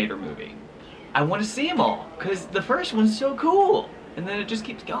Terminator movie. I want to see them all, because the first one's so cool. And then it just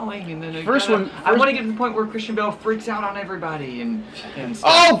keeps going, and then I want to get to the point where Christian Bale freaks out on everybody and stuff.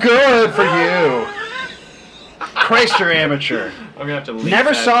 Oh, good for you! Christ, you're amateur. I'm gonna have to leave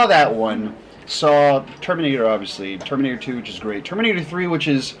Never saw that one. Saw Terminator, obviously. Terminator 2, which is great. Terminator 3, which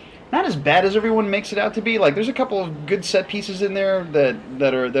is not as bad as everyone makes it out to be. Like, there's a couple of good set pieces in there that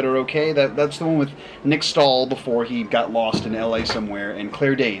are okay. That's the one with Nick Stahl before he got lost in L.A. somewhere, and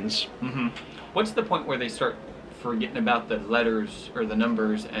Claire Danes. Mm-hmm. What's the point where they start forgetting about the letters or the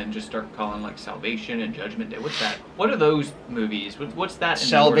numbers and just start calling like Salvation and Judgment Day? What's that? What are those movies? What's that?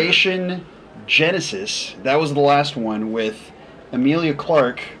 Salvation, Genesis. That was the last one with Emilia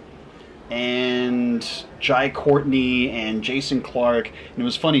Clarke and Jai Courtney and Jason Clarke. And it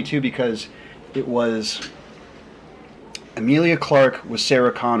was funny too because it was Emilia Clarke was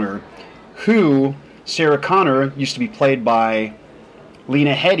Sarah Connor, who Sarah Connor used to be played by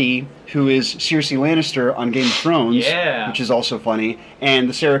Lena Headey, who is Cersei Lannister on Game of Thrones, which is also funny, and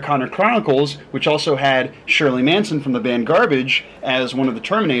the Sarah Connor Chronicles, which also had Shirley Manson from the band Garbage as one of the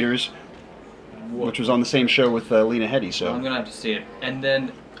Terminators, which was on the same show with Lena Headey. So well, I'm going to have to see it. And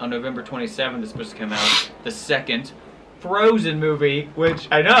then on November 27th, it's supposed to come out the 2nd Frozen movie, which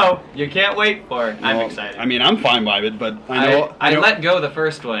I know you can't wait for. I'm excited. I mean, I'm fine by it, but I know I let go the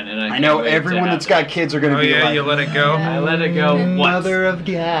first one, and I know everyone that's got kids are going to be like, you let it go? I let it go once. Mother of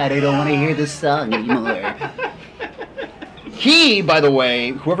God, I don't want to hear this song anymore. He, by the way,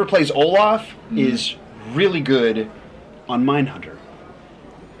 whoever plays Olaf, is really good on Mindhunter.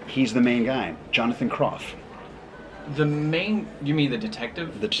 He's the main guy, Jonathan Croft. The main, you mean the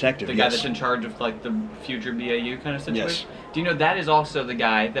detective? The detective, The guy that's in charge of like the future BAU kind of situation? Yes. Do you know that is also the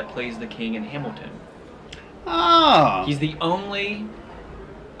guy that plays the king in Hamilton? Oh. He's the only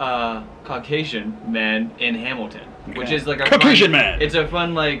Caucasian man in Hamilton, which is like a Caucasian man. It's a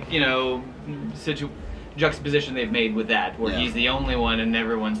fun juxtaposition they've made with that, where he's the only one and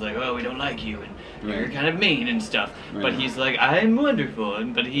everyone's like, oh, we don't like you and you're kind of mean and stuff. Right. But he's like, I'm wonderful.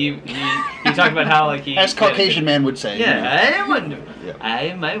 But he talked about how like he... As Caucasian man would say. Yeah, I am wonderful. Yeah. I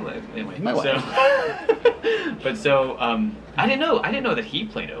am my wife. Anyway, my wife. I didn't know that he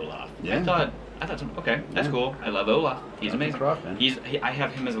played Olaf. Yeah. I thought okay, that's cool. I love Olaf. He's amazing. Croft, man. I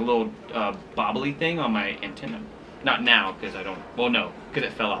have him as a little bobbly thing on my antenna. Not now, because I don't... Well, no, because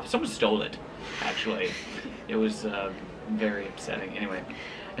it fell off. Someone stole it. actually. It was very upsetting. Anyway.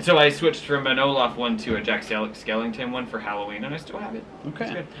 And so I switched from an Olaf one to a Jack Skellington one for Halloween, and I still have it. Okay.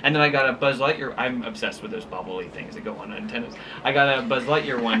 It's good. And then I got a Buzz Lightyear. I'm obsessed with those bubbly things that go on antennas. I got a Buzz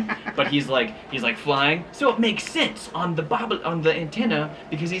Lightyear one, but he's like flying, so it makes sense on the antenna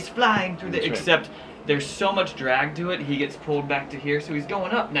because he's flying through That's right. except there's so much drag to it. He gets pulled back to here, so he's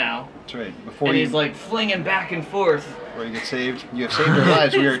going up now. That's right. He's like flinging back and forth. Before you get saved, you have saved our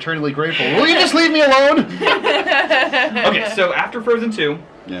lives. We are eternally grateful. Will you just leave me alone? Okay, so after Frozen 2,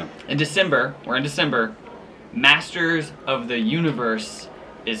 yeah, we're in December, Masters of the Universe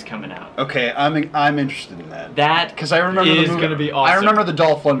is coming out. Okay, I'm interested in that. That because I remember is the movie. Gonna be awesome. I remember the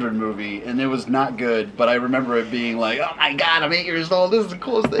Dolph Lundgren movie, and it was not good. But I remember it being like, "Oh my God, I'm 8 years old. This is the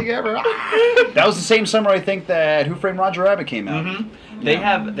coolest thing ever." That was the same summer I think that Who Framed Roger Rabbit came out. Mm-hmm. They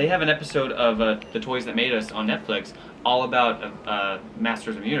have an episode of The Toys That Made Us on Netflix all about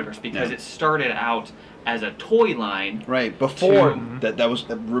Masters of the Universe because it started out as a toy line. Right. Before that was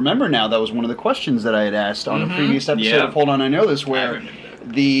remember now that was one of the questions that I had asked on a previous episode of Hold On I Know This where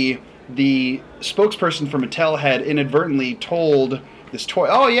the spokesperson for Mattel had inadvertently told this toy,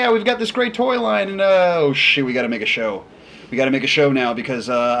 "Oh yeah, we've got this great toy line and oh shit, we got to make a show. We got to make a show now because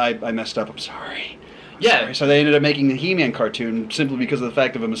I messed up. I'm sorry." Yeah. So they ended up making the He-Man cartoon simply because of the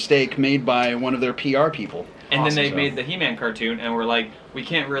fact of a mistake made by one of their PR people. And then they made the He-Man cartoon and were like, we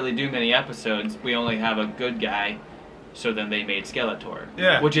can't really do many episodes. We only have a good guy. So then they made Skeletor.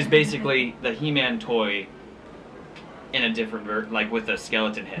 Yeah. Which is basically the He-Man toy in a different like with a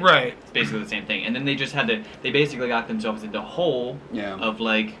skeleton head. Right. It's basically the same thing. And then they just they basically got themselves into a hole of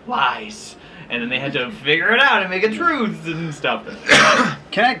like lies. And then they had to figure it out and make a truth and stuff.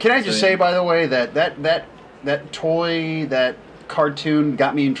 Can I just say, by the way, that toy, that cartoon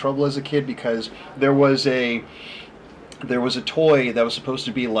got me in trouble as a kid because there was a toy that was supposed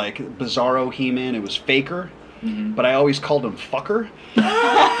to be like Bizarro He-Man. It was Faker, but I always called him Fucker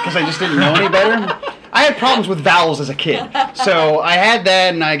because I just didn't know any better. I had problems with vowels as a kid, so I had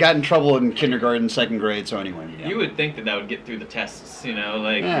that, and I got in trouble in kindergarten, second grade. So anyway, you would think that would get through the tests, you know,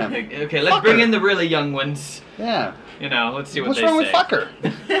 like okay, let's Fucker. bring in the really young ones. Yeah. You know, let's see what What's they wrong say. with Fucker?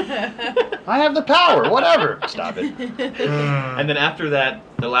 I have the power. Whatever. Stop it. And then after that,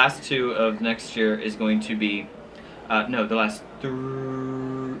 the last two of next year is going to be, the last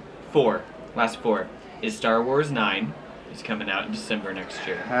four. Last four is Star Wars 9. It's coming out in December next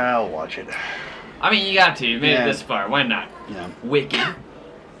year. I'll watch it. I mean, you got to. You made it this far. Why not? Yeah. Wicked.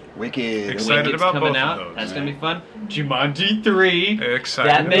 Excited Wicked's about coming both out. of those. That's going to be fun. Jumanji 3.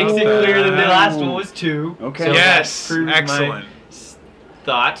 Excited That makes it about clear that the that. last one was 2. Okay. So Yes. that proves Excellent. my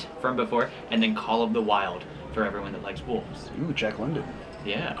thought from before. And then Call of the Wild for everyone that likes wolves. Ooh, Jack London.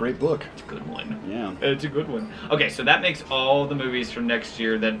 Yeah. Great book. It's a good one. Yeah. It's a good one. Okay, so that makes all the movies from next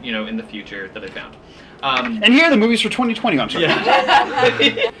year that, in the future that I found. And here are the movies for 2020. I'm sorry.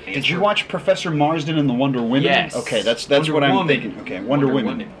 Yeah. Did you watch Professor Marsden and the Wonder Women? Yes. Okay, that's Wonder what I'm Woman. thinking. Okay, Wonder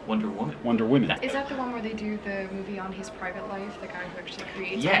Women. Wonder Woman. Wonder Women. Is that the one where they do the movie on his private life, the guy who actually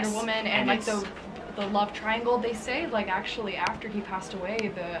creates Yes. Wonder Woman, and like the love triangle? They say like actually after he passed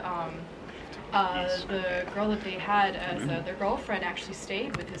away, the girl that they had as their girlfriend actually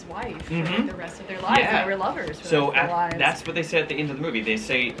stayed with his wife for the rest of their lives. Yeah. They were lovers for So the rest of their lives. that's what they say at the end of the movie. They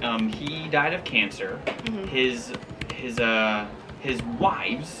say he died of cancer. His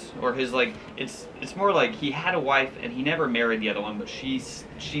wives, or his like, it's more like he had a wife and he never married the other one, but she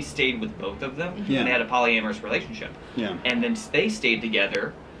stayed with both of them. Yeah. And they had a polyamorous relationship. Yeah. And then they stayed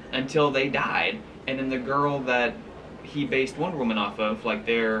together until they died. And then the girl that he based Wonder Woman off of, like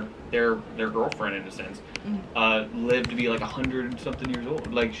their girlfriend in a sense, lived to be like 100-something years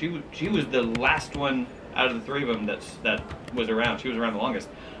old. Like she was the last one out of the three of them that was around. She was around the longest.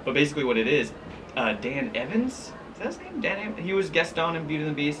 But basically, what it is, Dan Evans. Is that his name? Dan Evans. He was Gaston in Beauty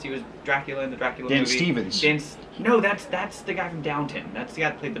and the Beast. He was Dracula in the Dracula Dan movie. Stevens. No, that's the guy from Downton. That's the guy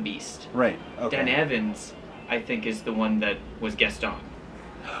that played the Beast. Right. Okay. Dan Evans, I think, is the one that was Gaston.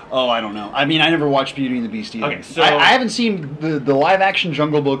 Oh, I don't know. I mean, I never watched Beauty and the Beast either. Okay, so I haven't seen the live-action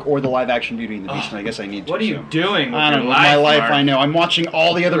Jungle Book or the live-action Beauty and the Beast, and I guess I need to. What are you doing with I don't your know. My life, Mark? I know. I'm watching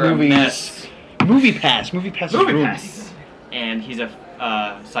all the other You're a movies. mess. Movie Pass. Movie Pass is ruined. Pass. And he's a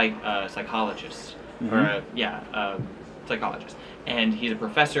psychologist. Or psychologist. And he's a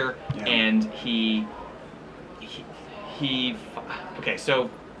professor, and okay, so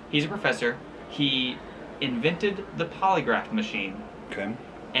he's a professor. He invented the polygraph machine. Okay.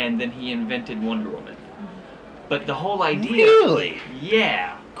 And then he invented Wonder Woman. But the whole idea... Really?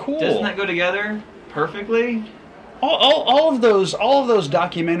 Yeah. Cool. Doesn't that go together perfectly? All of those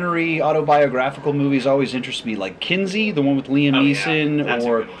documentary autobiographical movies always interest me, like Kinsey, the one with Liam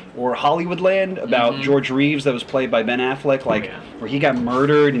Neeson, or Hollywoodland about George Reeves that was played by Ben Affleck, where he got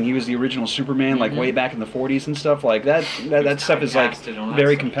murdered and he was the original Superman, like way back in the 40s and stuff like that. That stuff is like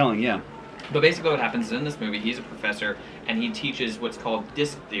very compelling, yeah. But basically what happens is in this movie, he's a professor and he teaches what's called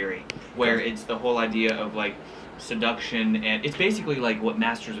disc theory, where it's the whole idea of like seduction, and it's basically like what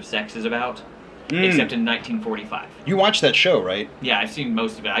Masters of Sex is about. Except in 1945. You watched that show, right? Yeah, I've seen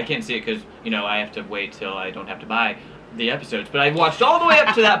most of it. I can't see it because, I have to wait till I don't have to buy the episodes. But I've watched all the way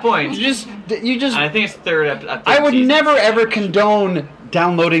up to that point. You just. I think it's third episode. I would never ever condone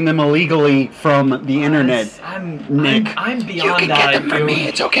downloading them illegally from the internet. Nick, I'm beyond that. You can get them from me.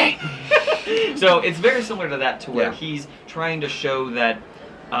 It's okay. So it's very similar to that, to where he's trying to show that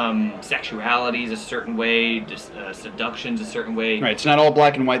sexuality is a certain way, seduction's a certain way. Right, it's not all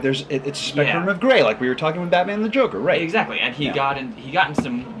black and white. It's a spectrum of gray, like we were talking with Batman and the Joker, right? Exactly, and he got in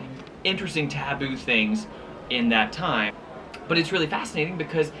some interesting taboo things in that time. But it's really fascinating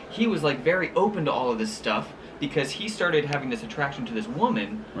because he was like very open to all of this stuff, because he started having this attraction to this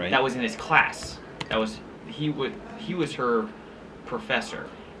woman that was in his class. He was her professor,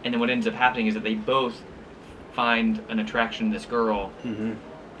 and then what ends up happening is that they both find an attraction to this girl.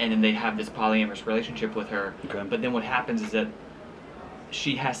 And then they have this polyamorous relationship with her. Okay. But then what happens is that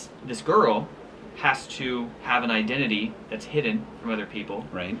this girl has to have an identity that's hidden from other people.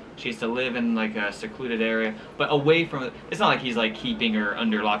 Right. She has to live in like a secluded area, but away from it. It's not like he's like keeping her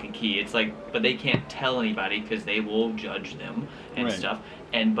under lock and key. It's like, but they can't tell anybody because they will judge them and stuff.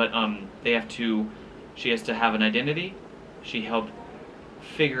 But she has to have an identity. She helped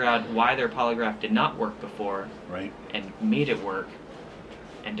figure out why their polygraph did not work before. Right. And made it work.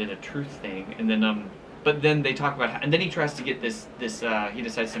 And did a truth thing, and then but then they talk about and then he tries to get this he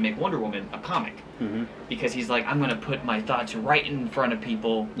decides to make Wonder Woman a comic, because he's like, I'm gonna put my thoughts right in front of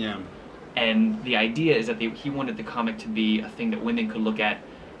people. Yeah. And the idea is that he wanted the comic to be a thing that women could look at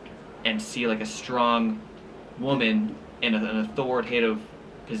and see like a strong woman in an authoritative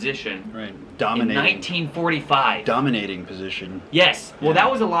position. Right. Dominating. In 1945. Dominating position. Yes. Well, that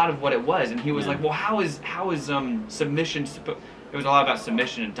was a lot of what it was, and he was like, well, how is submission It was a lot about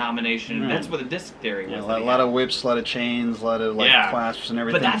submission and domination, and that's what the disc theory was. A lot of whips, a lot of chains, a lot of clasps and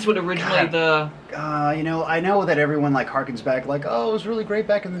everything. But that's what originally I know that everyone harkens back it was really great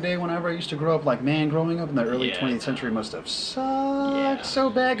back in the day whenever I used to grow up. Growing up in the early 20th century must have sucked so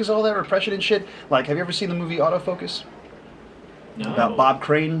bad because all that repression and shit. Have you ever seen the movie Autofocus? No. About Bob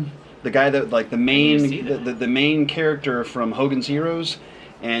Crane, the guy that the main character from Hogan's Heroes.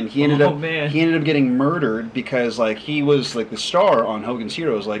 And he ended up getting murdered because he was the star on Hogan's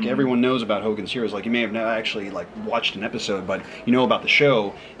Heroes. Everyone knows about Hogan's Heroes. You may have not actually watched an episode, but you know about the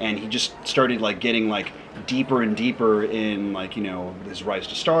show. And he just started getting deeper and deeper in his rise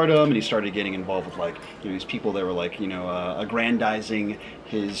to stardom, and he started getting involved with these people that were aggrandizing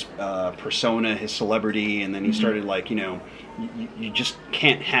his persona, his celebrity, and then he started you just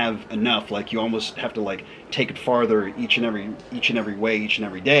can't have enough. You almost have to take it farther each and every way, each and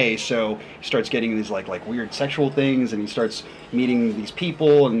every day. So he starts getting these weird sexual things, and he starts meeting these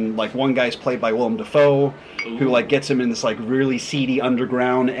people, and one guy's played by Willem Dafoe, who gets him in this really seedy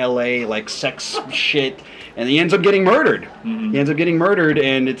underground LA sex shit, and he ends up getting murdered. He ends up getting murdered,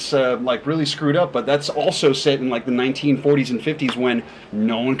 and it's really screwed up. But that's also set in the 1940s and 50s when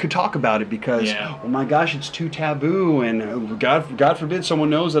no one could talk about it because oh my gosh, it's too taboo, and God forbid someone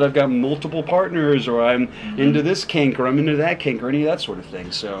knows that I've got multiple partners, or I'm into this kink, or I'm into that kink, or any of that sort of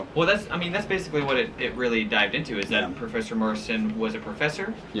thing. So that's basically what it really dived into, is that Professor Marston was a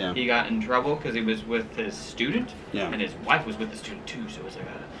professor. Yeah. He got in trouble because he was with his student. Yeah. And his wife was with the student too, so it was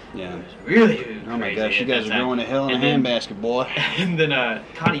it was really crazy. Oh my gosh, you guys are going to hell in a handbasket, boy. And then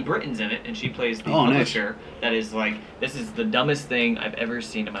Connie Britton's in it, and she plays the publisher. Nice. That is this is the dumbest thing I've ever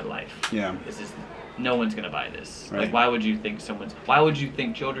seen in my life. Yeah. No one's gonna buy this. Right. Why would you think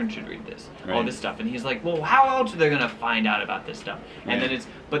children should read this? Right. All this stuff. And he's like, well, how else are they gonna find out about this stuff? Right. And then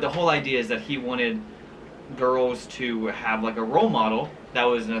but the whole idea is that he wanted girls to have a role model that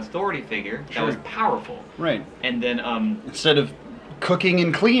was an authority figure that was powerful. Right. And then instead of cooking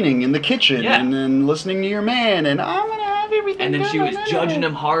and cleaning in the kitchen and then listening to your man and I'm gonna have everything. And then she was judging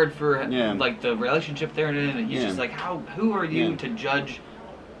him hard for the relationship they're in, and he's just who are you to judge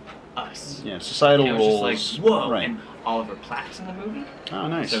us? Yeah, societal roles. It was just whoa. Right. And Oliver Platt's in the movie. Oh,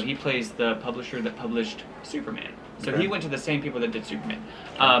 nice. So he plays the publisher that published Superman. So he went to the same people that did Superman.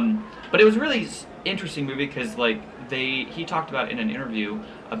 But it was a really interesting movie because he talked about in an interview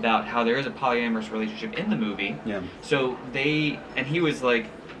about how there is a polyamorous relationship in the movie. Yeah. So he was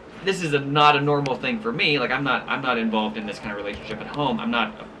this is not a normal thing for me. Like, I'm not involved in this kind of relationship at home. I'm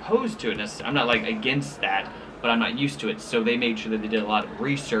not opposed to it necessarily. I'm not, like, against that, but I'm not used to it. So they made sure that they did a lot of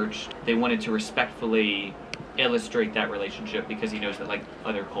research. They wanted to respectfully illustrate that relationship because he knows that, like,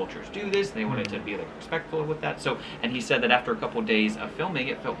 other cultures do this, and they wanted to be, like, respectful with that. So, and he said that after a couple of days of filming,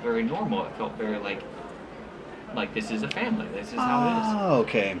 it felt very normal. It felt very, like this is a family. This is how it is. Oh,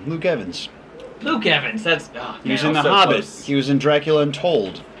 okay. Luke Evans. Luke Evans, that's... he was in The Hobbit. Close. He was in Dracula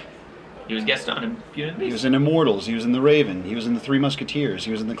Untold. He was guest on Beauty and the Beast. He was in Immortals. He was in The Raven. He was in The Three Musketeers.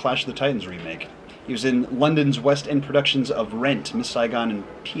 He was in the Clash of the Titans remake. He was in London's West End productions of Rent, Miss Saigon, and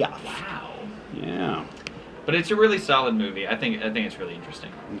Piaf. Wow. Yeah. But it's a really solid movie. I think it's really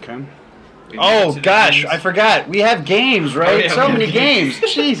interesting. Okay. Oh, gosh, I forgot. We have games, right? Oh, yeah, so many games.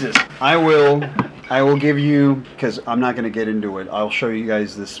 Jesus. I will give you, because I'm not going to get into it. I'll show you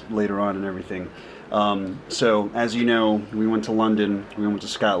guys this later on and everything. So, as you know, we went to London, we went to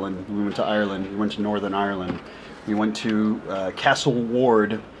Scotland, we went to Ireland, we went to Northern Ireland, we went to Castle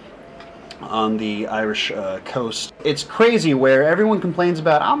Ward on the Irish coast. It's crazy where everyone complains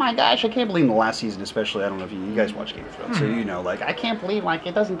about, oh my gosh, I can't believe in the last season especially, I don't know if you guys watch Game of Thrones, so you know, like, I can't believe, like,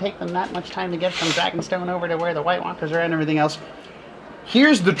 it doesn't take them that much time to get from Dragonstone over to where the White Walkers are and everything else.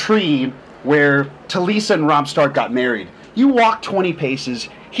 Here's the tree where Talisa and Robb Stark got married. You walk 20 paces,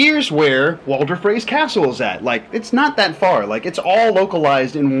 here's where Walder Frey's castle is at. Like, it's not that far. Like, it's all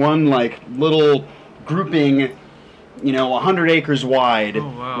localized in one, like, little grouping, 100 acres wide,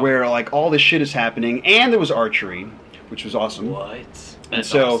 where, like, all this shit is happening. And there was archery, which was awesome. What?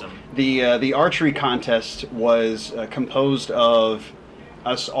 That's awesome. The archery contest was composed of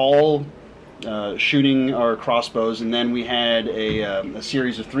us all shooting our crossbows, and then we had a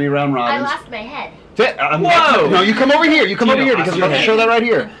series of 3-round robins. I lost my head. Whoa! No, you come over here. You come over here because I'm going to show that right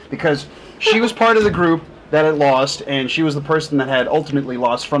here. Because she was part of the group that had lost, and she was the person that had ultimately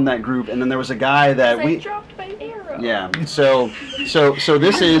lost from that group. And then there was a guy that I dropped my arrow. Yeah. So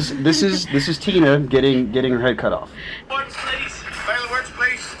this is Tina getting her head cut off. Works, please. Fireworks,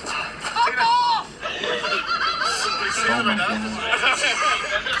 please. Tina. Oh my God.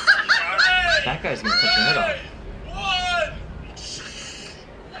 That guy's gonna cut your head off.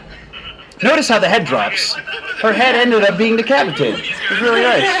 Notice how the head drops. Her head ended up being decapitated. It was really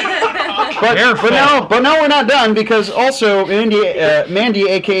nice. But no, we're not done because also Mandy,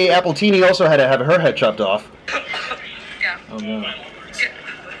 aka Appletini, also had to have her head chopped off. Yeah. Oh no.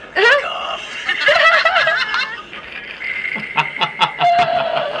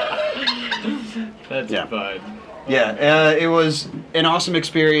 That's fun. Yeah, it was an awesome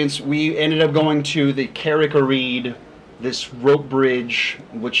experience. We ended up going to the Carrick-a-Reed, this rope bridge,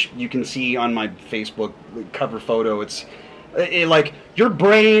 which you can see on my Facebook cover photo. It's like your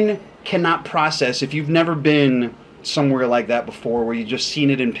brain cannot process if you've never been somewhere like that before, where you've just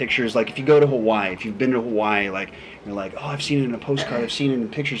seen it in pictures. Like if you go to Hawaii, if you've been to Hawaii, like you're like, oh, I've seen it in a postcard, I've seen it in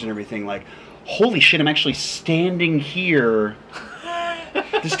pictures and everything. Like, holy shit, I'm actually standing here.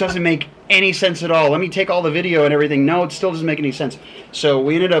 This doesn't make any sense at all. Let me take all the video and everything. No, it still doesn't make any sense. So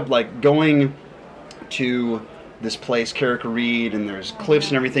we ended up like going to this place, Carrick-a-Reed, and there's cliffs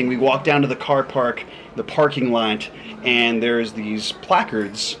and everything. We walked down to the car park, the parking lot, and there's these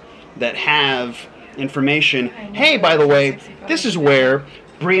placards that have information. Hey, by the way, this is where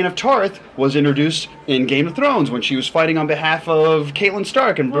Brienne of Tarth was introduced in Game of Thrones when she was fighting on behalf of Catelyn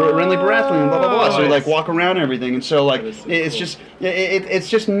Stark and Renly Baratheon and blah blah blah. So we like walk around and everything, and so like it's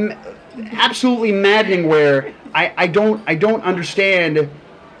just absolutely maddening. Where I don't understand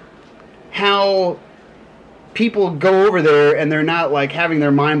how people go over there and they're not like having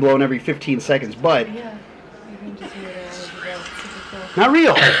their mind blown every 15 seconds. But not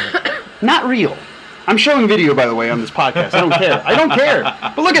real, not real. I'm showing video, by the way, on this podcast. I don't care. I don't care.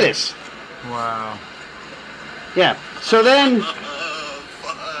 But look at this. Wow. Yeah. So then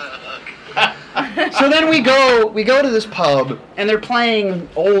we go to this pub, and they're playing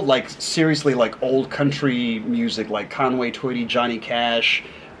old, like, seriously, like, old country music, like Conway Twitty, Johnny Cash,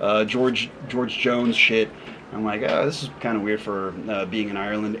 George Jones shit. I'm like, oh, this is kind of weird for being in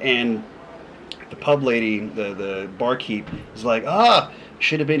Ireland. And the pub lady, the barkeep, is like,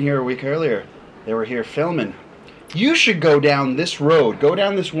 should have been here a week earlier. They were here filming. You should go down this road. Go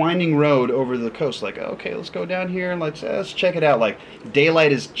down this winding road over the coast. Like, okay, let's go down here and let's check it out. Like,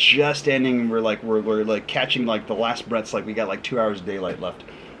 daylight is just ending. We're like catching like the last breaths. Like, we got like 2 hours of daylight left.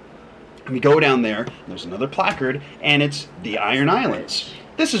 And we go down there. There's another placard, and it's the Iron Islands.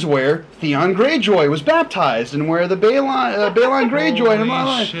 This is where Theon Greyjoy was baptized, and where the Balon Greyjoy and blah,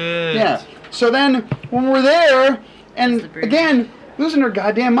 blah, blah. Yeah. So then when we're there, and again, losing her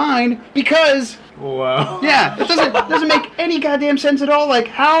goddamn mind because Wow. Yeah, it doesn't make any goddamn sense at all. Like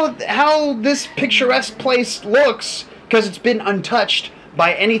how this picturesque place looks because it's been untouched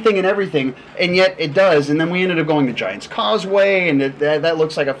by anything and everything, and yet it does. And then we ended up going to Giant's Causeway, and that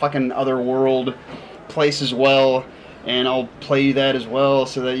looks like a fucking otherworld place as well. And I'll play you that as well,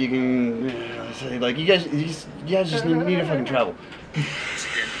 so that you can say like you guys just need to fucking travel.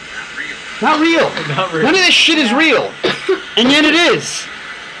 Not real. Not real. None of this shit is real, and yet it is.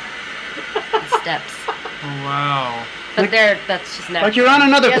 Steps. Oh, wow. But that's just natural. Like you're on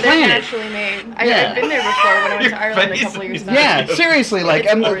another planet. They're naturally made. I've been there before when I went to Ireland a couple years back. Yeah, seriously, like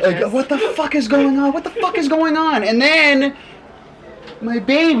I'm like, what the fuck is going on? What the fuck is going on? And then my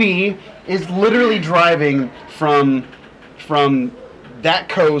baby is literally driving from that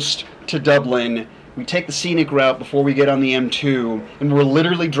coast to Dublin. We take the scenic route before we get on the M2, and we're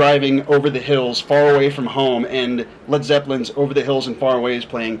literally driving over the hills far away from home, and Led Zeppelin's Over the Hills and Far Away is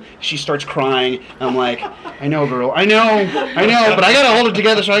playing. She starts crying, and I'm like, I know, girl, I know, but I gotta hold it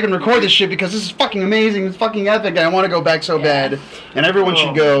together so I can record this shit because this is fucking amazing, it's fucking epic, and I want to go back so bad. And everyone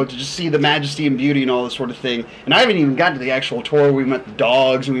should go to just see the majesty and beauty and all this sort of thing. And I haven't even gotten to the actual tour. We met the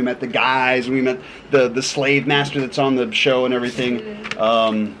dogs, and we met the guys, and we met the slave master that's on the show and everything.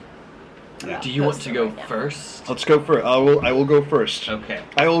 Yeah. Do you want to go first? Let's go first. I will go first. Okay.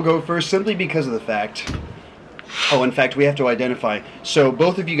 I will go first simply because of the fact... Oh, in fact, we have to identify. So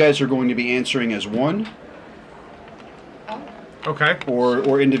both of you guys are going to be answering as one. Oh. Okay.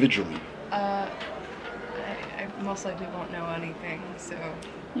 Or individually. I most likely won't know anything, so...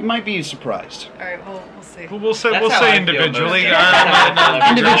 You might be surprised. Alright, we'll see. We'll say individually.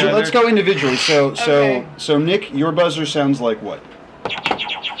 Individual. Let's go individually. Okay. So Nick, your buzzer sounds like what?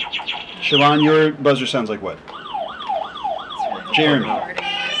 Siobhan, your buzzer sounds like what? Jeremy.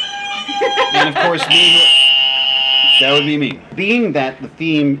 And of course, me. That would be me. Being that the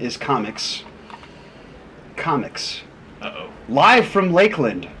theme is comics. Uh-oh. Live from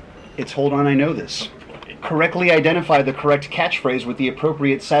Lakeland. It's Hold On, I Know This. Correctly identify the correct catchphrase with the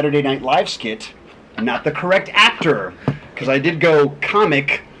appropriate Saturday Night Live skit, not the correct actor. Because I did go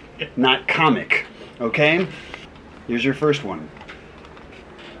comic, not comic. Okay? Here's your first one.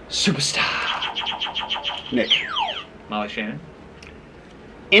 Superstar. Nick. Molly Shannon.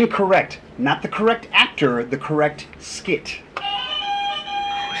 Incorrect. Not the correct actor, the correct skit.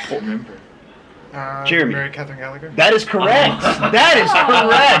 I don't remember. Jeremy. Mary Catherine Gallagher. That is correct. That is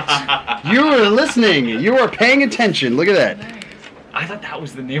correct. You are listening. You are paying attention. Look at that. I thought that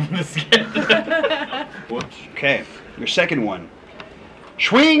was the name of the skit. Whoops. Okay. Your second one.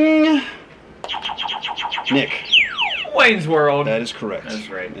 Swing. Nick. Wayne's World. That is correct. That's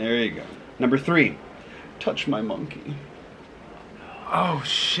right. There you go. Number 3. Touch My Monkey. Oh,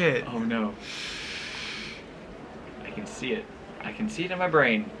 shit. Oh, no. I can see it. I can see it in my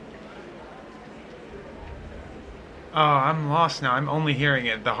brain. Oh, I'm lost now. I'm only hearing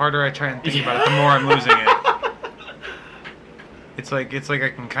it. The harder I try and think about it, the more I'm losing it. It's like I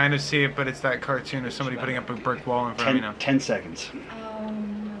can kind of see it, but it's that cartoon of somebody putting up a brick wall in front of me now. 10 seconds.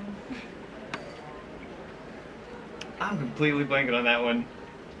 I'm completely blanking on that one.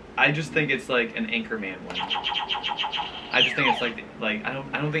 I just think it's like an Anchorman one. I just think it's like I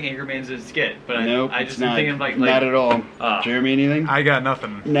don't think Anchorman's a skit, but nope, I just am thinking like not at all. Jeremy, anything? I got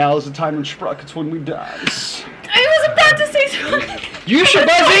nothing. Now is the time when Sprockets when we dies. I was about to say something. You should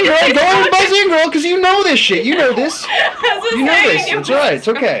buzz in, girl. Go on and buzz in, girl, because you know this shit. You know this. You know this. It's alright. It's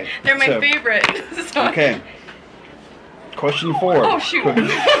okay. They're my favorite. So. Okay. Question 4. Oh, shoot.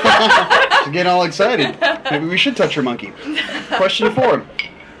 She's getting all excited. Maybe we should touch her monkey. Question 4.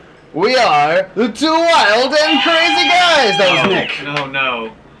 We are the 2 wild and crazy guys. That was Nick.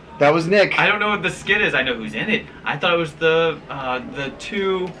 No. That was Nick. I don't know what the skit is. I know who's in it. I thought it was the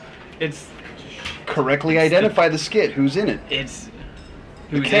 2. It's correctly identify the skit. Who's in it? It's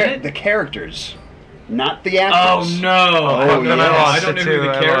who's in it? The characters, not the actors. Oh no! Oh, yes. I don't know who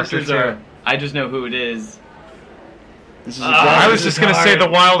the I characters are. I just know who it is. This is I was just gonna say the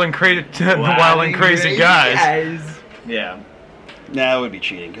wild and crazy, guys. Yeah. Nah, it would be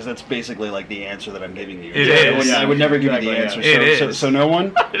cheating because that's basically like the answer that I'm giving you. It is. I would never give you the answer. Yeah. So no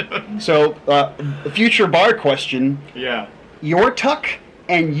one. So future bar question. Yeah. Yortuck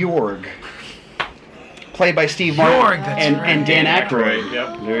and Jorg, played by Steve Martin and Dan Aykroyd.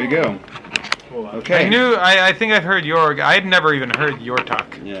 Yep. There you go. Okay. I think I've heard Jorg. I'd never even heard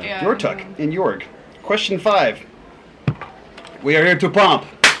Yortuck. Yeah. Yortuck and Jorg. Question 5. We are here to pump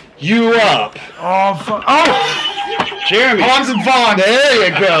you up. Oh, Jeremy. Hans and Vaughn. There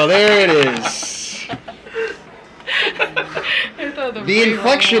you go. There it is. The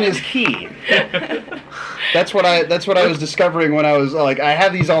inflection is key. That's what I was discovering when I was like, I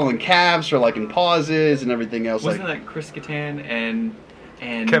have these all in caps or like in pauses and everything else. Wasn't that Chris Kattan and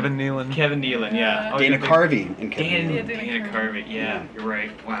Kevin Nealon? Kevin Nealon, yeah. Dana Carvey and Kevin Nealon. Dana Carvey, yeah. You're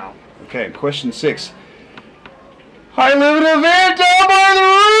right. Wow. Okay, question 6. I live in a van down by the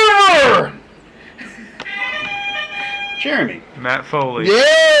river. Jeremy. Matt Foley.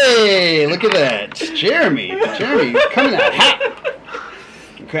 Yay! Look at that. Jeremy coming out hot.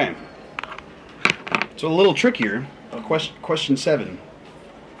 Okay. So a little trickier. Question 7.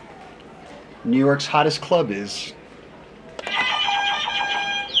 New York's hottest club is...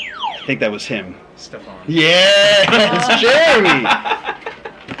 I think that was him. Stefan. Yes, Jeremy.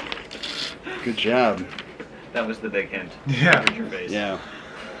 Good job. That was the big hint. Yeah. Your face. Yeah.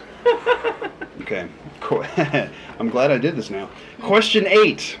 Okay. Cool. I'm glad I did this now. Question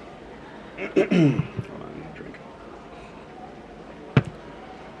 8. Hold on, drink.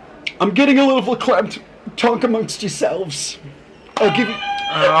 I'm getting a little verklempt. Talk amongst yourselves. I'll give you...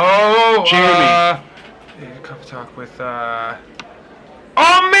 Oh, Jeremy. Coffee talk with,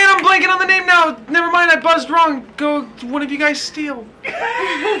 Oh man, I'm blanking on the name now. Never mind, I buzzed wrong. Go, one of you guys steal.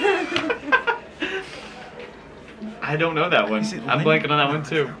 I don't know that one. I'm blanking on that one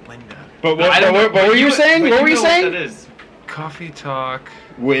too. Linda. But what were you saying? What were you saying? What that is. Coffee talk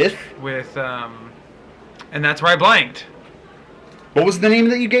With? and that's where I blanked. What was the name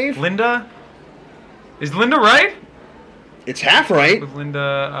that you gave? Linda? Is Linda right? It's half right. With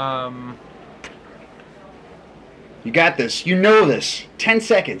Linda, You got this. You know this. 10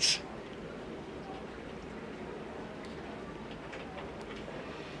 seconds.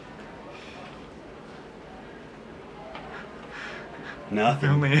 the Nothing.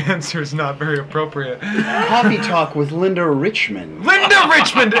 only answer is not very appropriate. Coffee talk with Linda Richmond. Linda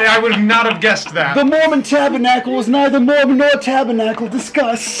Richmond! I would not have guessed that. The Mormon Tabernacle is neither Mormon nor tabernacle.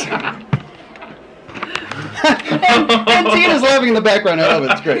 Discuss. and Tina's laughing in the background. I love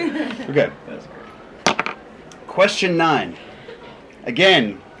it. It's great. Okay. That's great. Question 9.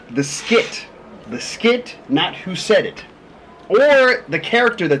 Again, the skit. The skit, not who said it. Or the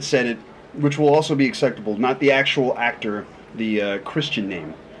character that said it, which will also be acceptable, not the actual actor, the Christian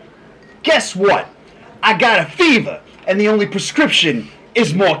name. Guess what? I got a fever, and the only prescription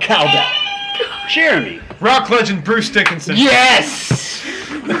is more cowbell. Jeremy. Rock legend Bruce Dickinson. Yes!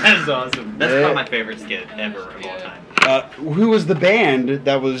 That's awesome. That's probably my favorite skit ever of all time. Who was the band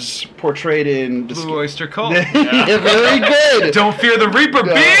that was portrayed in the Blue Oyster Cult. Yeah, very good. Don't fear the Reaper,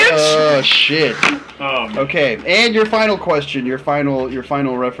 bitch! Oh shit. Oh. Okay, and your final question, your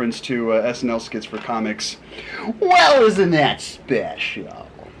final reference to SNL skits for comics. Well, isn't that special?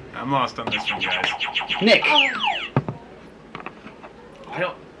 I'm lost on this one, guys. Nick.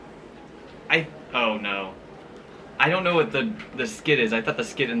 Oh no. I don't know what the skit is. I thought the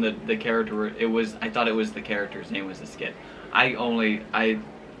skit and the character I thought it was the character's name was the skit.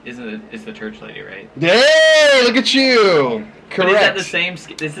 It's the church lady, right? Hey, look at you. Correct. But is that the same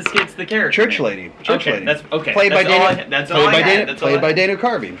skit? Is the skit's the character? Church lady. Church lady. That's okay. Played by Dana. Played by Dana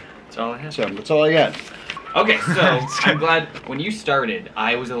Carvey. That's all I had. So that's all I got. Okay, so I'm glad when you started,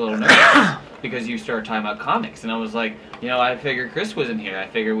 I was a little nervous because you started talking about comics, and I was like, I figured Chris wasn't here. I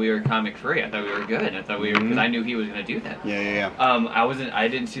figured we were comic free. I thought we were good. I thought we were because I knew he was going to do that. Yeah. I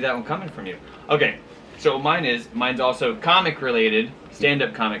didn't see that one coming from you. Okay, so mine's also comic related,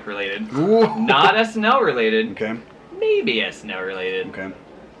 stand-up comic related, Ooh. not SNL related. Okay. Maybe SNL related. Okay.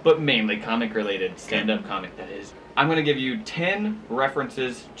 But mainly comic related, stand-up comic that is. I'm going to give you 10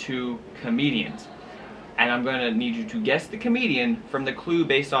 references to comedians. And I'm going to need you to guess the comedian from the clue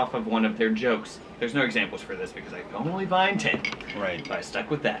based off of one of their jokes. There's no examples for this because I can only find 10. Right. But I stuck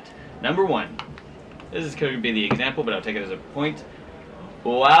with that. Number 1. This is going to be the example, but I'll take it as a point.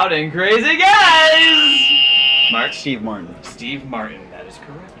 Loud and crazy guys! Mark? Steve Martin. Steve Martin, that is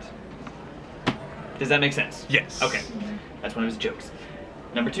correct. Does that make sense? Yes. Okay. That's one of his jokes.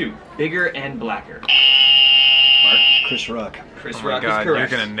 Number 2. Bigger and blacker. Mark? Chris Rock. Chris Oh my Rock God, is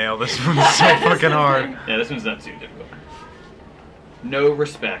correct. you're gonna nail this one so fucking hard. Yeah, this one's not too difficult. No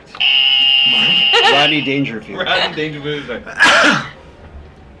respect. Rodney Dangerfield. Rodney Dangerfield.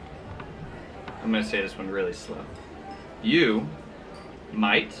 I'm gonna say this one really slow. You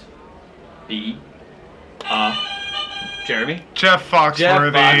might be Jeremy? Jeff Foxworthy.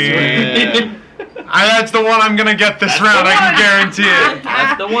 Jeff Foxworthy. That's the one I'm gonna get this That's round. the I can one. guarantee it.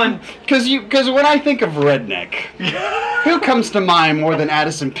 That's the one. Because when I think of redneck, who comes to mind more than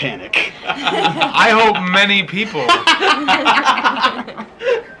Addison Panic? I hope many people.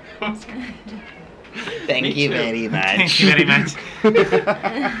 Thank you very much. Thank you very much.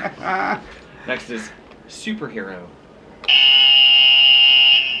 Next is superhero.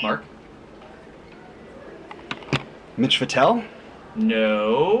 Mark? Mitch Fattel?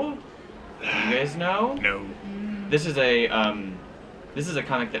 No. You guys know? No. This is a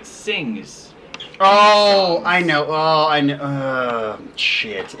comic that sings. Oh, I know. Oh, I know.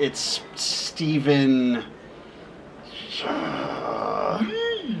 Shit. It's Steven. What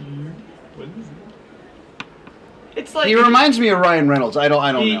is it? It's like He reminds me of Ryan Reynolds. I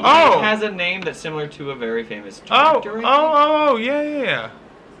don't know. He has a name that's similar to a very famous director. Yeah.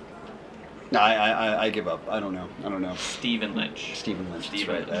 No, I give up. I don't know. Stephen Lynch.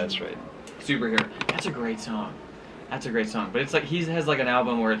 That's right. Superhero. That's a great song. But it's like he has like an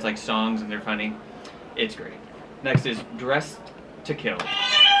album where it's like songs and they're funny. It's great. Next is Dressed to Kill.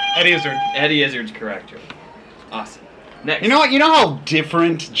 Eddie Izzard. Eddie Izzard's correct. Awesome. Next. You know what? You know how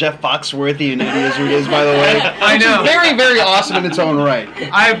different Jeff Foxworthy and Eddie Izzard is, by the way? I know. Which is very, very awesome in its own right.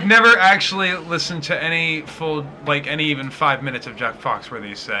 I've never actually listened to any even 5 minutes of Jeff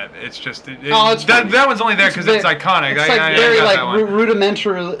Foxworthy's set. It's just it's that one's only there because it's iconic. It's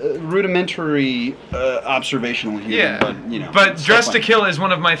rudimentary observational humor. Yeah, but Dressed to Kill is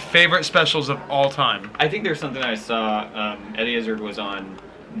one of my favorite specials of all time. I think there's something I saw. Eddie Izzard was on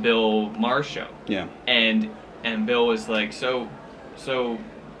Bill Maher's show. Yeah. And Bill was like, so,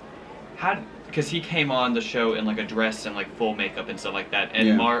 how? Because he came on the show in like a dress and like full makeup and stuff like that.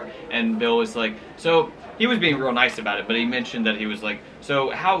 And and Bill was like, so he was being real nice about it, but he mentioned that he was like,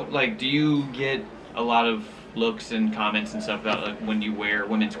 so how do you get a lot of looks and comments and stuff about like when you wear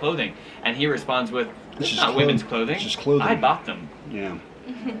women's clothing? And he responds with, "It's not women's clothing. It's just clothing. I bought them." Yeah.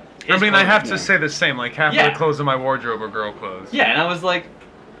 I have to say the same. Like half of the clothes in my wardrobe are girl clothes. Yeah, and I was like,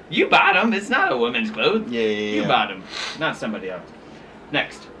 you bought them. It's not a woman's clothes. Yeah. You bought them, not somebody else.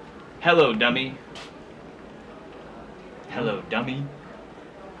 Next. Hello, dummy. Hello, dummy.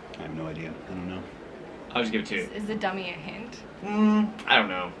 I have no idea. I don't know. I'll just give it to you. Is the dummy a hint? I don't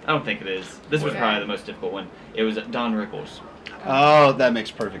know. I don't think it is. This was probably the most difficult one. It was Don Rickles. Oh, that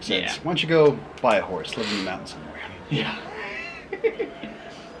makes perfect sense. Yeah. Why don't you go buy a horse, live in the mountains somewhere? Yeah.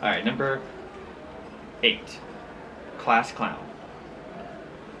 All right, number 8. Class Clown.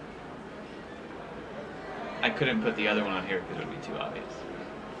 I couldn't put the other one on here because it would be too obvious.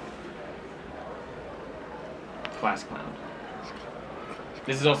 Class Clown.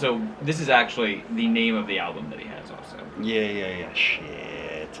 This is actually the name of the album that he has also. Yeah.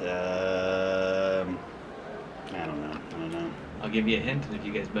 Shit. I don't know. I'll give you a hint if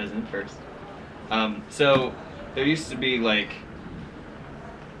you guys buzz in first. So there used to be like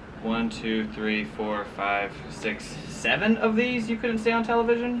 1, 2, 3, 4, 5, 6, 7 of these you couldn't see on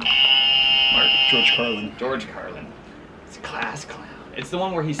television. Mark. George Carlin. It's Class Clown. It's the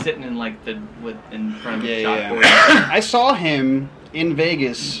one where he's sitting in like in front of the chalkboard. I saw him in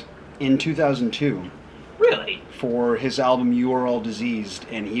Vegas in 2002. Really? For his album You Are All Diseased,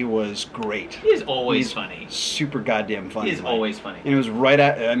 and he was great. He's always funny. Super goddamn funny. He's always funny. And it was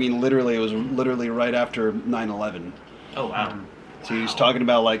literally right after 9/11. Oh wow. So he was talking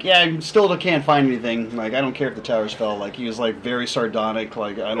about like, I still can't find anything. Like, I don't care if the towers fell. Like, he was like very sardonic.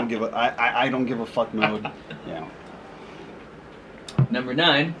 Like, I don't give a fuck mode. Yeah. Number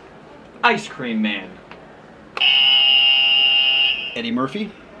 9, Ice Cream Man. Eddie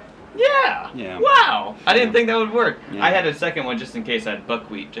Murphy. Yeah. Wow. I didn't think that would work. Yeah. I had a second one just in case. I had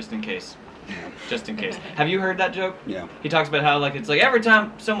buckwheat just in case. Just in case. Have you heard that joke? Yeah. He talks about how like it's like every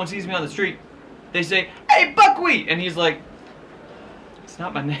time someone sees me on the street, they say, "Hey, buckwheat," and he's like, "It's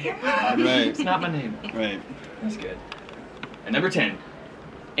not my name." Right. It's not my name. Right. That's good. And number 10,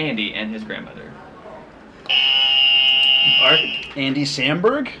 Andy and his grandmother. Mark? Andy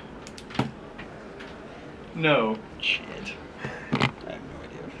Samberg? No. Shit. I have no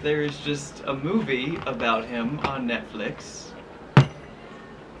idea. There is just a movie about him on Netflix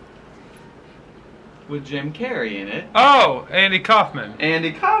with Jim Carrey in it. Oh, Andy Kaufman.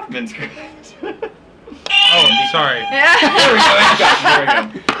 Andy Kaufman's correct. Oh, sorry. There we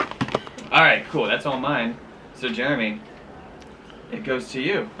go. All right, cool. That's all mine. So, Jeremy, it goes to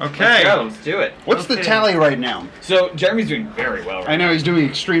you. Okay. Let's do it. What's the tally right now? So, Jeremy's doing very well right now. I know, he's doing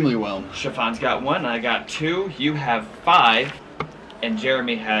extremely well. Siobhan's got 1, I got 2, you have 5, and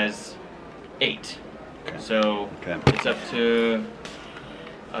Jeremy has 8. Okay. So, it's up to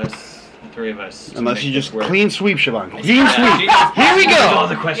us, the 3 of us. Unless you just clean sweep, Siobhan. Clean sweep. Here we go. All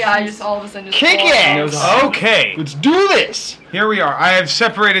the questions. Yeah, I just all of a sudden just kick ass. Okay. Let's do this. Here we are. I have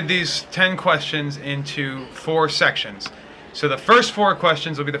separated these 10 questions into 4 sections. So the first 4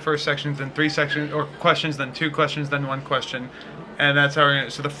 questions will be the first sections, then 3 sections or questions, then 2 questions, then 1 question, and that's how we're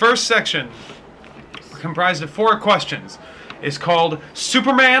gonna. So the first section, comprised of 4 questions, is called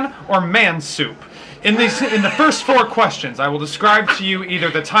Superman or Man Soup. In the first 4 questions, I will describe to you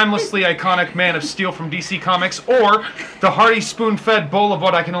either the timelessly iconic Man of Steel from DC Comics or the hearty spoon-fed bowl of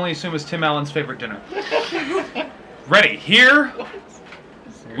what I can only assume is Tim Allen's favorite dinner. Ready? Here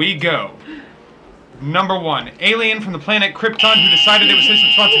we go. Number 1, alien from the planet Krypton who decided it was his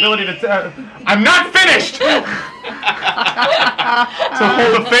responsibility to... I'm not finished! To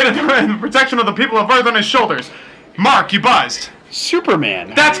hold the fate and the protection of the people of Earth on his shoulders. Mark, you buzzed.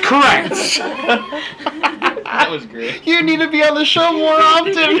 Superman. That's correct. That was great. You need to be on the show more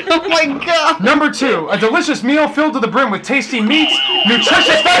often. Oh my god. Number 2, a delicious meal filled to the brim with tasty meats,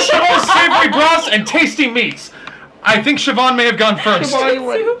 nutritious vegetables, savory broths, and tasty meats. I think Siobhan may have gone first.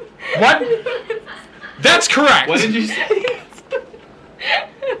 What? That's correct. What did you say?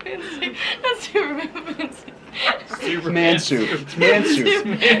 That's Superman. Man soup. It's man soup.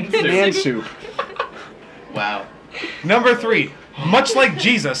 Man soup. Wow. Number 3, much like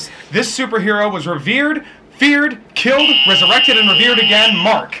Jesus, this superhero was revered, feared, killed, resurrected, and revered again.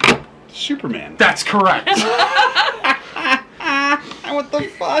 Mark. Superman. That's correct. What the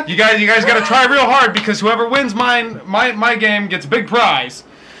fuck? You guys got to try real hard because whoever wins my game gets a big prize.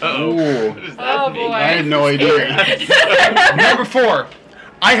 Uh-oh. Ooh. What does that mean? Boy. I had no idea. Number 4,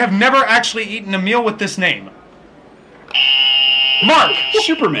 I have never actually eaten a meal with this name. Mark.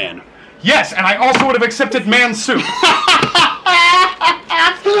 Superman. Yes, and I also would have accepted man soup. Oh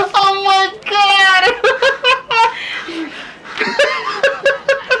my god!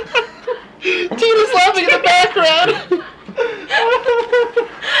 Tina's laughing in the background.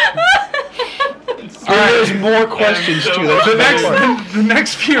 There's more questions to this. The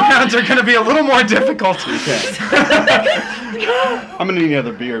next few rounds are going to be a little more difficult. Okay. I'm gonna need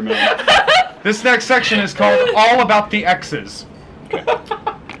another beer, man. This next section is called All About the X's.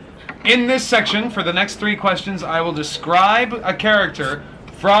 In this section, for the next 3 questions, I will describe a character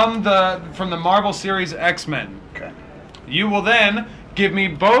from the Marvel series X-Men. Okay. You will then give me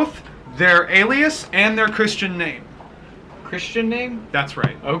both their alias and their Christian name. Christian name? That's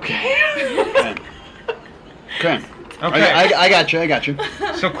right. Okay. Okay. Okay. I got you.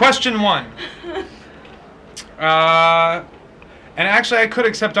 So question 1. And actually, I could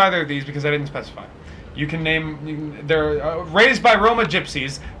accept either of these because I didn't specify. You can name... They're raised by Roma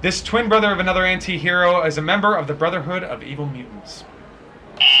gypsies. This twin brother of another anti-hero is a member of the Brotherhood of Evil Mutants.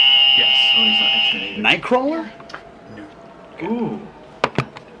 Yes. Oh, he's not X-Men either. Nightcrawler? Ooh.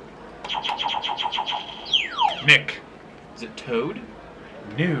 Nick. Is it Toad?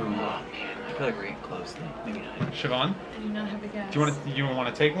 No. Oh, man. I feel like we're getting close. Maybe not. Siobhan? I do not have a guess. Do you want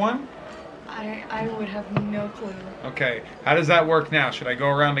to take one? I would have no clue. Okay. How does that work now? Should I go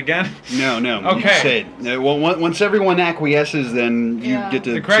around again? No. Okay. You say it. Once everyone acquiesces, then you get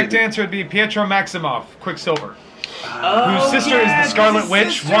to... The correct answer would be Pietro Maximoff, Quicksilver. Oh, whose sister is the Scarlet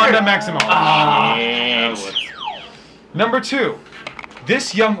Witch, Wanda Maximoff. Yes. Number 2.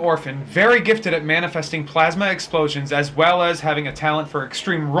 This young orphan, very gifted at manifesting plasma explosions as well as having a talent for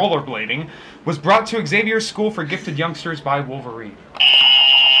extreme rollerblading, was brought to Xavier's School for Gifted Youngsters by Wolverine.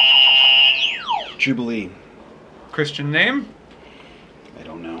 Jubilee. Christian name? I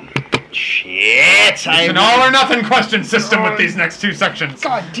don't know. Shit! It's an all or nothing question system with these next 2 sections.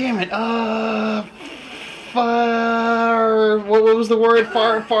 God damn it. What was the word?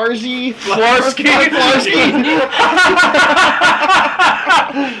 Farsy? Flarsky? Flarsky.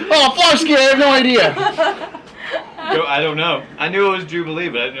 Oh, Flarsky, I have no idea. I don't know. I knew it was Jubilee,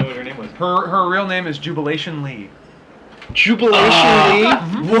 but I didn't know what her name was. Her real name is Jubilation Lee. Jubilation Lee?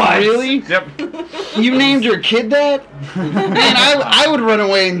 What? Really? Yep. You named your kid that? Man, I would run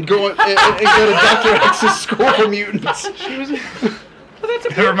away and go to Dr. X's School for Mutants. She was... Well, that's a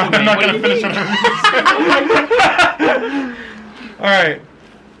Never mind, I'm not going to finish it. Alright.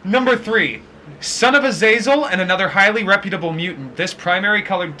 Number 3. Son of Azazel and another highly reputable mutant, this primary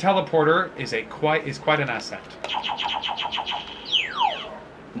colored teleporter is quite an asset.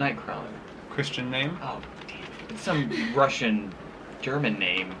 Nightcrawler. Christian name? Oh, damn. It's some Russian, German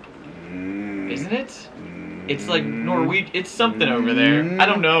name. Isn't it? It's like Norwegian. It's something over there. I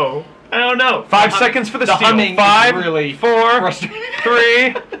don't know. 5 seconds for the steal. Humming 5, is really 4, frustrating.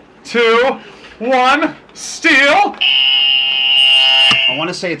 3, 2, 1, steal! I want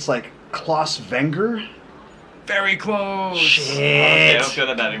to say it's like Klaus Wenger. Very close. Shit. Okay, I don't feel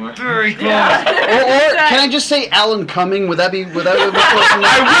that bad anymore. Very close. Or can I just say Alan Cumming? Would that be close enough?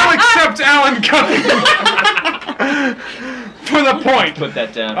 I will accept Alan Cumming for the point. Put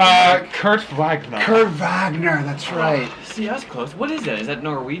that down. Kurt Wagner. Kurt Wagner, that's right. See, I was close. What is that? Is that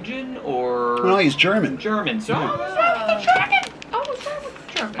Norwegian or... No, he's German. German. So Yeah. I was right with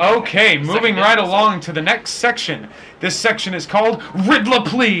the German. Okay, moving right along to the next section. This section is called Riddler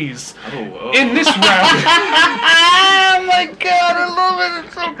Please. Oh. In this round... Oh my god, I love it.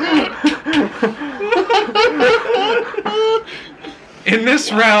 It's so good. In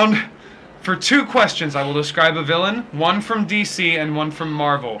this round, for 2 questions, I will describe a villain, one from DC and one from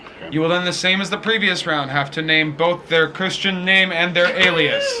Marvel. You will then, the same as the previous round, have to name both their Christian name and their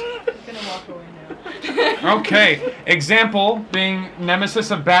alias. I'm gonna walk away now. Okay, example being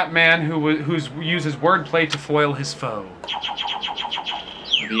Nemesis of Batman, who uses wordplay to foil his foe.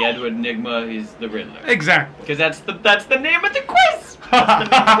 The Edward Nigma, he's the Riddler. Exactly. Because that's the name of the quiz. That's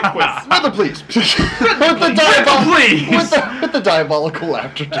the name of the quiz. Riddler, please. With the diabolical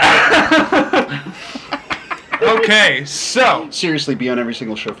laughter. Okay, so Seriously, be on every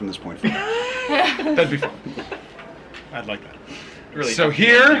single show from this point forward. that'd be fun. I'd like that. Really So tough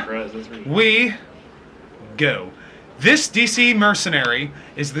here for us, that's really cool. we go. This DC mercenary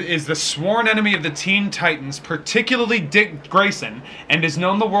is the sworn enemy of the Teen Titans, particularly Dick Grayson, and is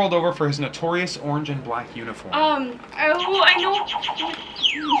known the world over for his notorious orange and black uniform. I know.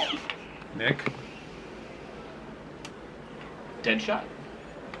 Nick? Deadshot?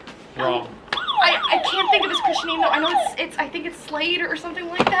 Wrong. I can't think of his Christian name though. I know I think it's Slade or something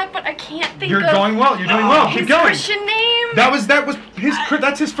like that, but I can't think You're of going well. You're doing well. his Keep going. Christian name.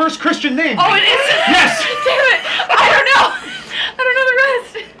 That's his first Christian name. Oh, it is. Yes. Damn it! I don't know the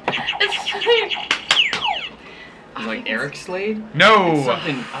rest. It's Is it like Eric Slade? No.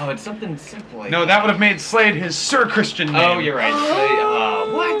 It's something simple. Like No, that would have made Slade his Sir Christian name. Oh, you're right. Slade.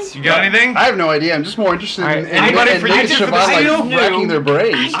 What? You got anything? I have no idea. I'm just more interested in Anybody for Nick you and for the Siobhan seal? racking their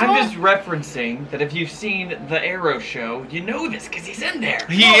brains. I'm just referencing that if you've seen the Arrow show, you know this because he's in there.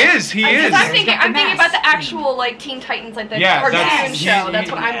 He is. I'm thinking about the actual like Teen Titans, like the cartoon show. That's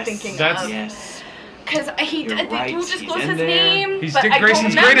what I'm thinking of. Yes. Because they do disclose his name. He's but Dick I don't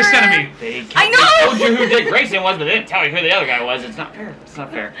Grayson's remember. greatest enemy. I know! They told you who Dick Grayson was, but they didn't tell you who the other guy was. It's not fair. It's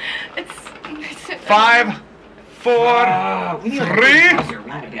not fair. It's 5, 4, We need 3, a buzzer.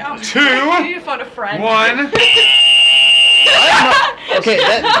 We need a big buzzer. 2, You need to phone a friend. 1. Okay, No,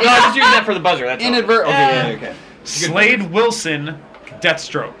 I was just using that for the buzzer. That's all. inadvertent. Okay. Slade Wilson,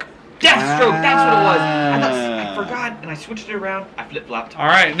 Deathstroke. Deathstroke. That's what it was. I forgot, and I switched it around. I flip-flopped. All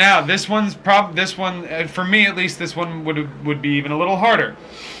right, now this one for me at least, this one would be even a little harder.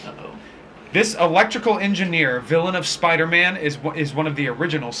 Uh-oh. This electrical engineer, villain of Spider-Man, is one of the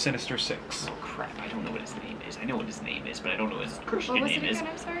original Sinister Six. Oh crap! I don't know what his name is. I know what his name is, but I don't know what his Christian What was name it is.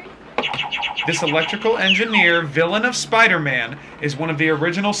 again? I'm sorry. This electrical engineer, villain of Spider-Man, is one of the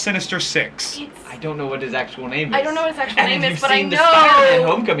original Sinister Six. I don't know what his actual name is. I don't know what his actual name is, but I know. The Spider-Man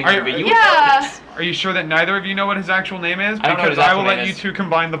Homecoming movie. You would know this. Are you sure that neither of you know what his actual name is? I don't know what Because his I will actual let name you is. two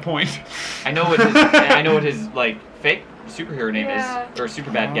combine the point. I know what his like fake superhero name is, or super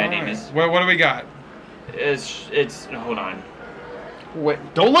bad guy name is. What do we got? It's hold on. Wait,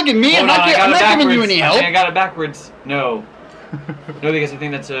 don't look at me. I'm Hold not, on, I got I'm it not giving you backwards. any I help. think I got it backwards. No, because I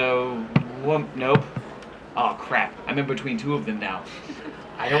think that's nope. Oh crap! I'm in between two of them now.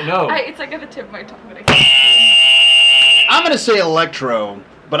 I don't know. It's like at the tip of my tongue, but I can't. I'm gonna say Electro,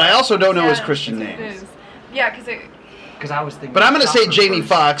 but I also don't know his Christian that's what name. it is. Yeah, because I was thinking. But I'm gonna say Chopper Jamie first.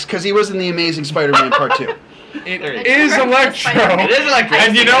 Foxx because he was in the Amazing Spider-Man Part 2. It There it is is. Electro. It is Electro.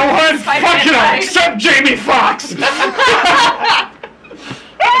 And you know what? Spider-Man Fuck it, I died. accept Jamie Foxx.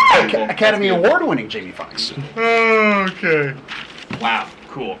 Academy Award-winning Jamie Foxx. Okay. Wow,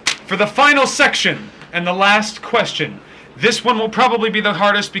 cool. For the final section and the last question, this one will probably be the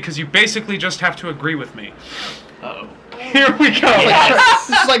hardest because you basically just have to agree with me. Uh oh. Here we go. This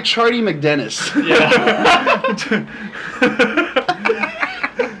is like Charlie McDennis.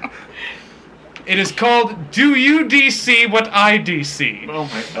 It is called Do You DC What I DC? Oh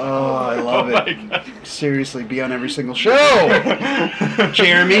my god. Oh, I love Oh my it. God. Seriously, be on every single show.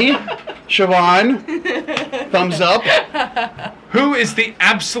 Jeremy, Siobhan, thumbs up. Who is the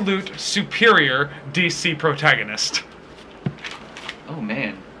absolute superior DC protagonist? Oh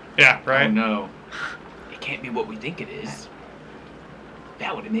man. Yeah, right? Oh no. It can't be what we think it is.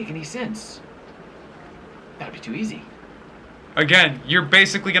 That wouldn't make any sense. That'd be too easy. Again, you're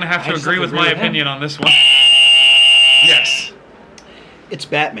basically going to have I to just agree have with to my agree with him. opinion on this one. Yes. It's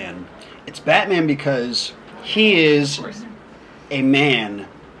Batman. It's Batman because he is Of course. a man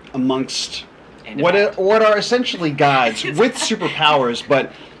amongst And what about. what are essentially gods with superpowers,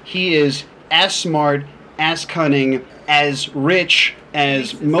 but he is as smart, as cunning, as rich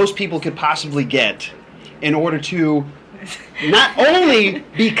as most people could possibly get in order to not only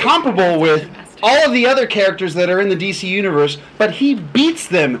be comparable with all of the other characters that are in the DC universe, but he beats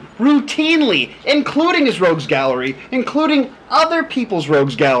them routinely, including his rogues gallery, including other people's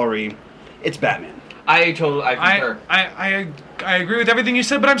rogues gallery. It's Batman. I concur. I agree with everything you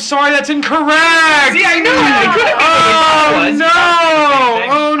said, but I'm sorry, that's incorrect. See, I knew it. Oh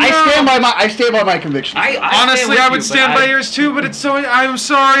no! I stand by my convictions. Honestly, I would stand by yours too, but it's so. I'm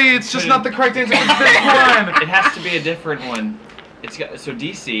sorry, it's just not the correct answer for this one. It has to be a different one. It's got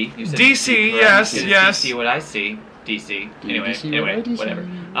DC. You said DC, yes. DC, what I see. DC. Anyway, whatever.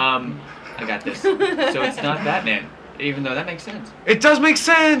 I got this. So it's not Batman, even though that makes sense. It does make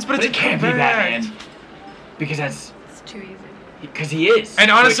sense, but it can't be Batman because it's too easy. Because he is. And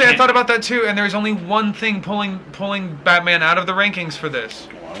honestly, I thought about that too, and there's only one thing pulling Batman out of the rankings for this.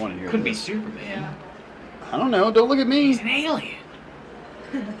 Well, I want to hear Couldn't this. be Superman. Yeah. I don't know. Don't look at me. He's an alien.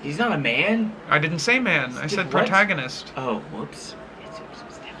 He's not a man. I didn't say man. I said What? protagonist. Oh, whoops.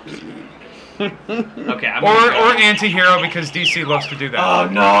 Okay, Or anti-hero because DC loves to do that. Oh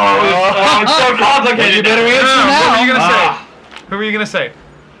no! It's so complicated. You better answer What now. were you gonna say? Who were you gonna say?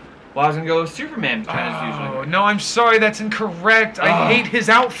 Well, I was gonna go with Superman because Oh, usually. no, I'm sorry, that's incorrect. I hate his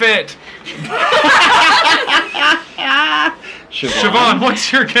outfit. Siobhan,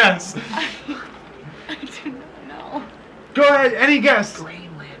 what's your guess? I do not know. Go ahead, any guess. Green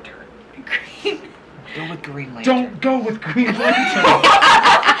Lantern. Green. Go with Green Lantern. Don't go with Green Lantern.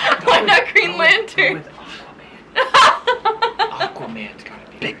 Why not Green Lantern? Go with Aquaman. Aquaman's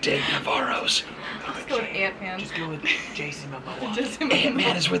gotta be. Big Dave Navarro's. Let's go with Ant-Man. Just go with Jason Momoa.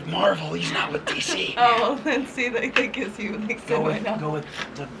 Ant-Man is with Marvel. He's not with DC. Oh, well, then see, that gives you like so Go right now. with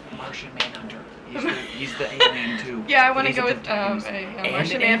the Martian Manhunter. He's the alien too. Yeah, I want to He's go a with protagonist. a And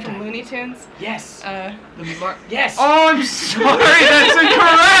Martian an Man anti- from Looney Tunes. Yes. Uh, Yes. Oh, I'm sorry, that's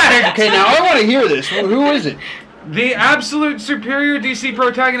incorrect. Okay, now I want to hear this. Who is it? The absolute superior DC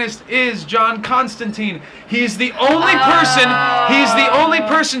protagonist is John Constantine. He's the only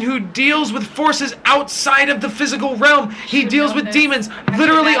person who deals with forces outside of the physical realm. He deals with demons.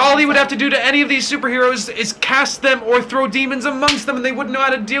 Literally all he would have to do to any of these superheroes is cast them or throw demons amongst them and they wouldn't know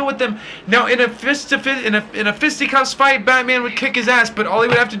how to deal with them. Now in a fisticuffs fight, Batman would kick his ass, but all he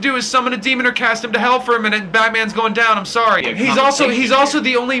would have to do is summon a demon or cast him to hell for a minute. Batman's going down. I'm sorry. Yeah, He's also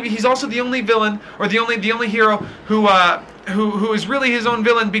the only villain or the only hero who is really his own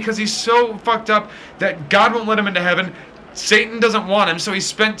villain because he's so fucked up that God won't let him into heaven. Satan doesn't want him, so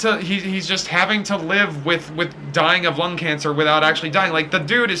he's just having to live with dying of lung cancer without actually dying. Like the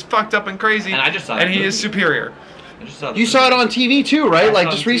dude is fucked up and crazy, And I just saw and that he movie. is superior. You saw it on TV too, right? I Like saw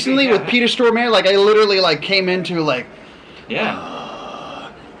it just on TV, recently yeah. with Peter Stormare. Like I literally like came into like,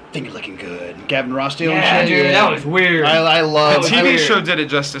 Yeah. think you're looking good. Gavin Rossdale Yeah, and shit. dude, that was weird. I The love. TV show did it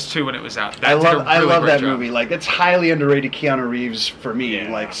justice too when it was out. I love great that job. movie. Like it's highly underrated Keanu Reeves for me.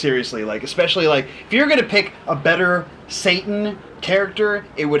 Yeah. Like seriously, like especially like if you're gonna pick a better Satan character,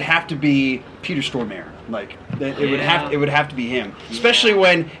 it would have to be Peter Stormare. Like it would have to be him. Especially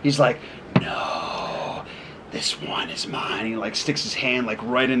when he's like, no, this one is mine. He like sticks his hand like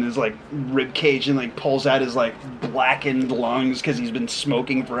right in his like rib cage and like pulls out his like blackened lungs because he's been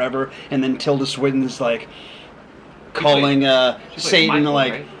smoking forever. And then Tilda Swinton's like calling She's Satan Michael,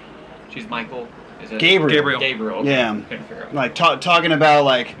 like. right? She's Michael. Is it Gabriel. Gabriel. Yeah. Couldn't figure out. Like talking about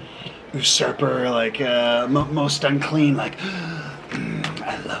like usurper, like most unclean, like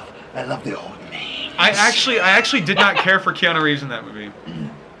I love the old man. I actually did not care for Keanu Reeves in that movie.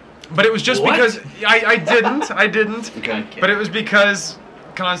 But it was just What? because I didn't. Okay. But it was because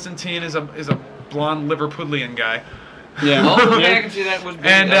Constantine is a blonde Liverpudlian guy. Yeah. Oh, Yeah. yeah, I can see that was.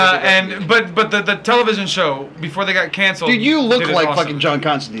 But the television show before they got canceled. Dude, you look did it like awesome. fucking John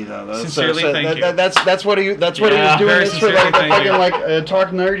Constantine though. Sincerely, thank you. That's what he was doing. Yeah, very This for like sincerely, thank fucking you. like talk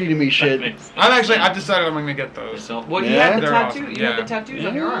nerdy to me shit. I've decided I'm gonna get those. So, well, you Yeah? had the They're tattoo. awesome. You had Yeah. the tattoos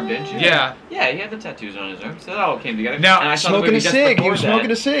on your arm, didn't you? Yeah. Yeah, he had the tattoos on his arm. So that all came together. Now- and I saw the Smoking movie a just cig. He before was that.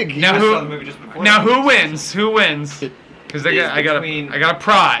 smoking a cig. Now I who- saw the movie just before Now that. who wins? Who wins? Because I got a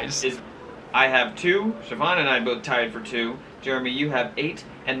prize. I have 2. Siobhan and I both tied for 2. Jeremy, you have 8,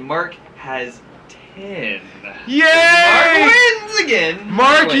 and Mark has 10. Yay! Mark wins again.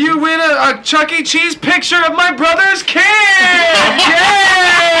 Mark, Wait. you win a Chuck E. Cheese picture of my brother's kid!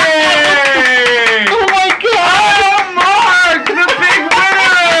 Yay! Oh my god! Oh, Mark, the big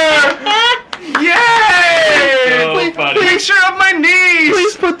winner! Yay! So funny. Picture of my niece!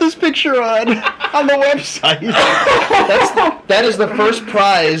 Please put this picture on. on the website. That is the first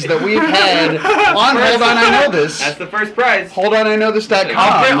prize that we've had on Hold On I Know This. That's the first prize.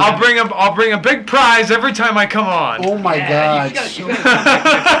 HoldOnIKnowThis.com. I'll bring a big prize every time I come on. Oh my God.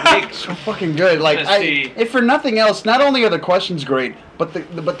 So fucking good. Like, if for nothing else, not only are the questions great, but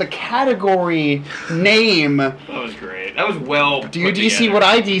the category name. That was great. That was well. Do you DC what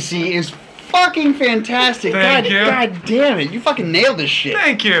I DC is fucking fantastic. Thank you. God damn it. You fucking nailed this shit.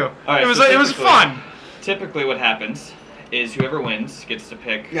 Thank you. All right, it was fun. Typically what happens is whoever wins gets to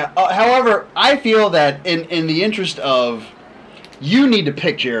pick. Yeah. However, I feel that in the interest of you need to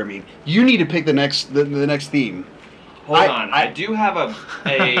pick, Jeremy. You need to pick the next theme. Hold on. I do have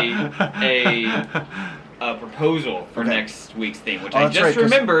a proposal for next week's theme, which I just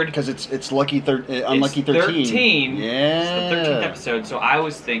remembered because it's Unlucky 13. 13. Yeah. It's the 13th episode. So I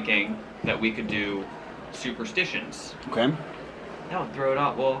was thinking that we could do superstitions. Okay. That would throw it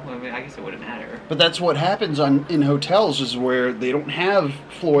off. Well, I mean, I guess it wouldn't matter. But that's what happens in hotels is where they don't have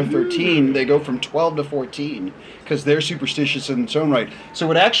floor 13. They go from 12 to 14 because they're superstitious in its own right. So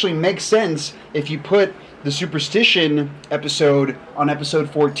it actually makes sense if you put the superstition episode on episode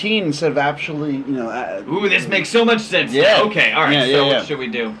 14 instead of actually, Ooh, this makes so much sense. Yeah. Okay. All right. What should we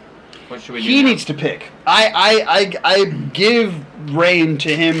do? He needs to pick. I give reign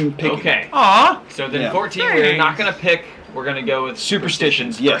to him picking. Okay. Aw. So then 14, we're not going to pick. We're going to go with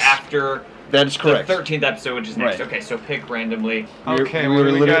superstitions. For Yes. after. That is correct. The 13th episode, which is next. Right. Okay, so pick randomly. Okay, what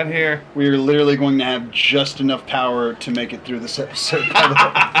do we got here? We're literally going to have just enough power to make it through this episode.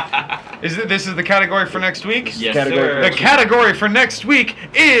 This is the category for next week? Yes, sir. The category for next week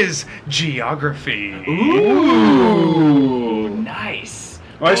is geography. Ooh, nice.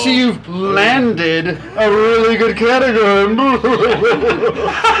 I see you've landed a really good category.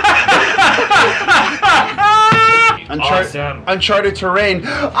 Awesome. Uncharted terrain.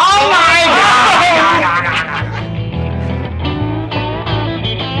 Oh my God!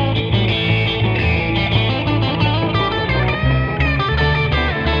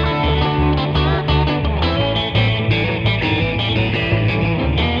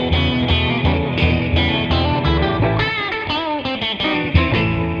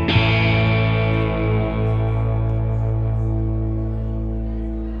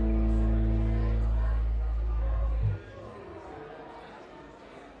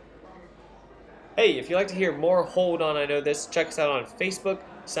 Hey, if you'd like to hear more Hold On I Know This, check us out on Facebook,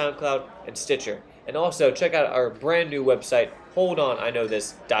 SoundCloud, and Stitcher. And also check out our brand new website,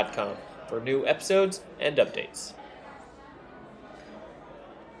 holdonIknowThis.com, for new episodes and updates.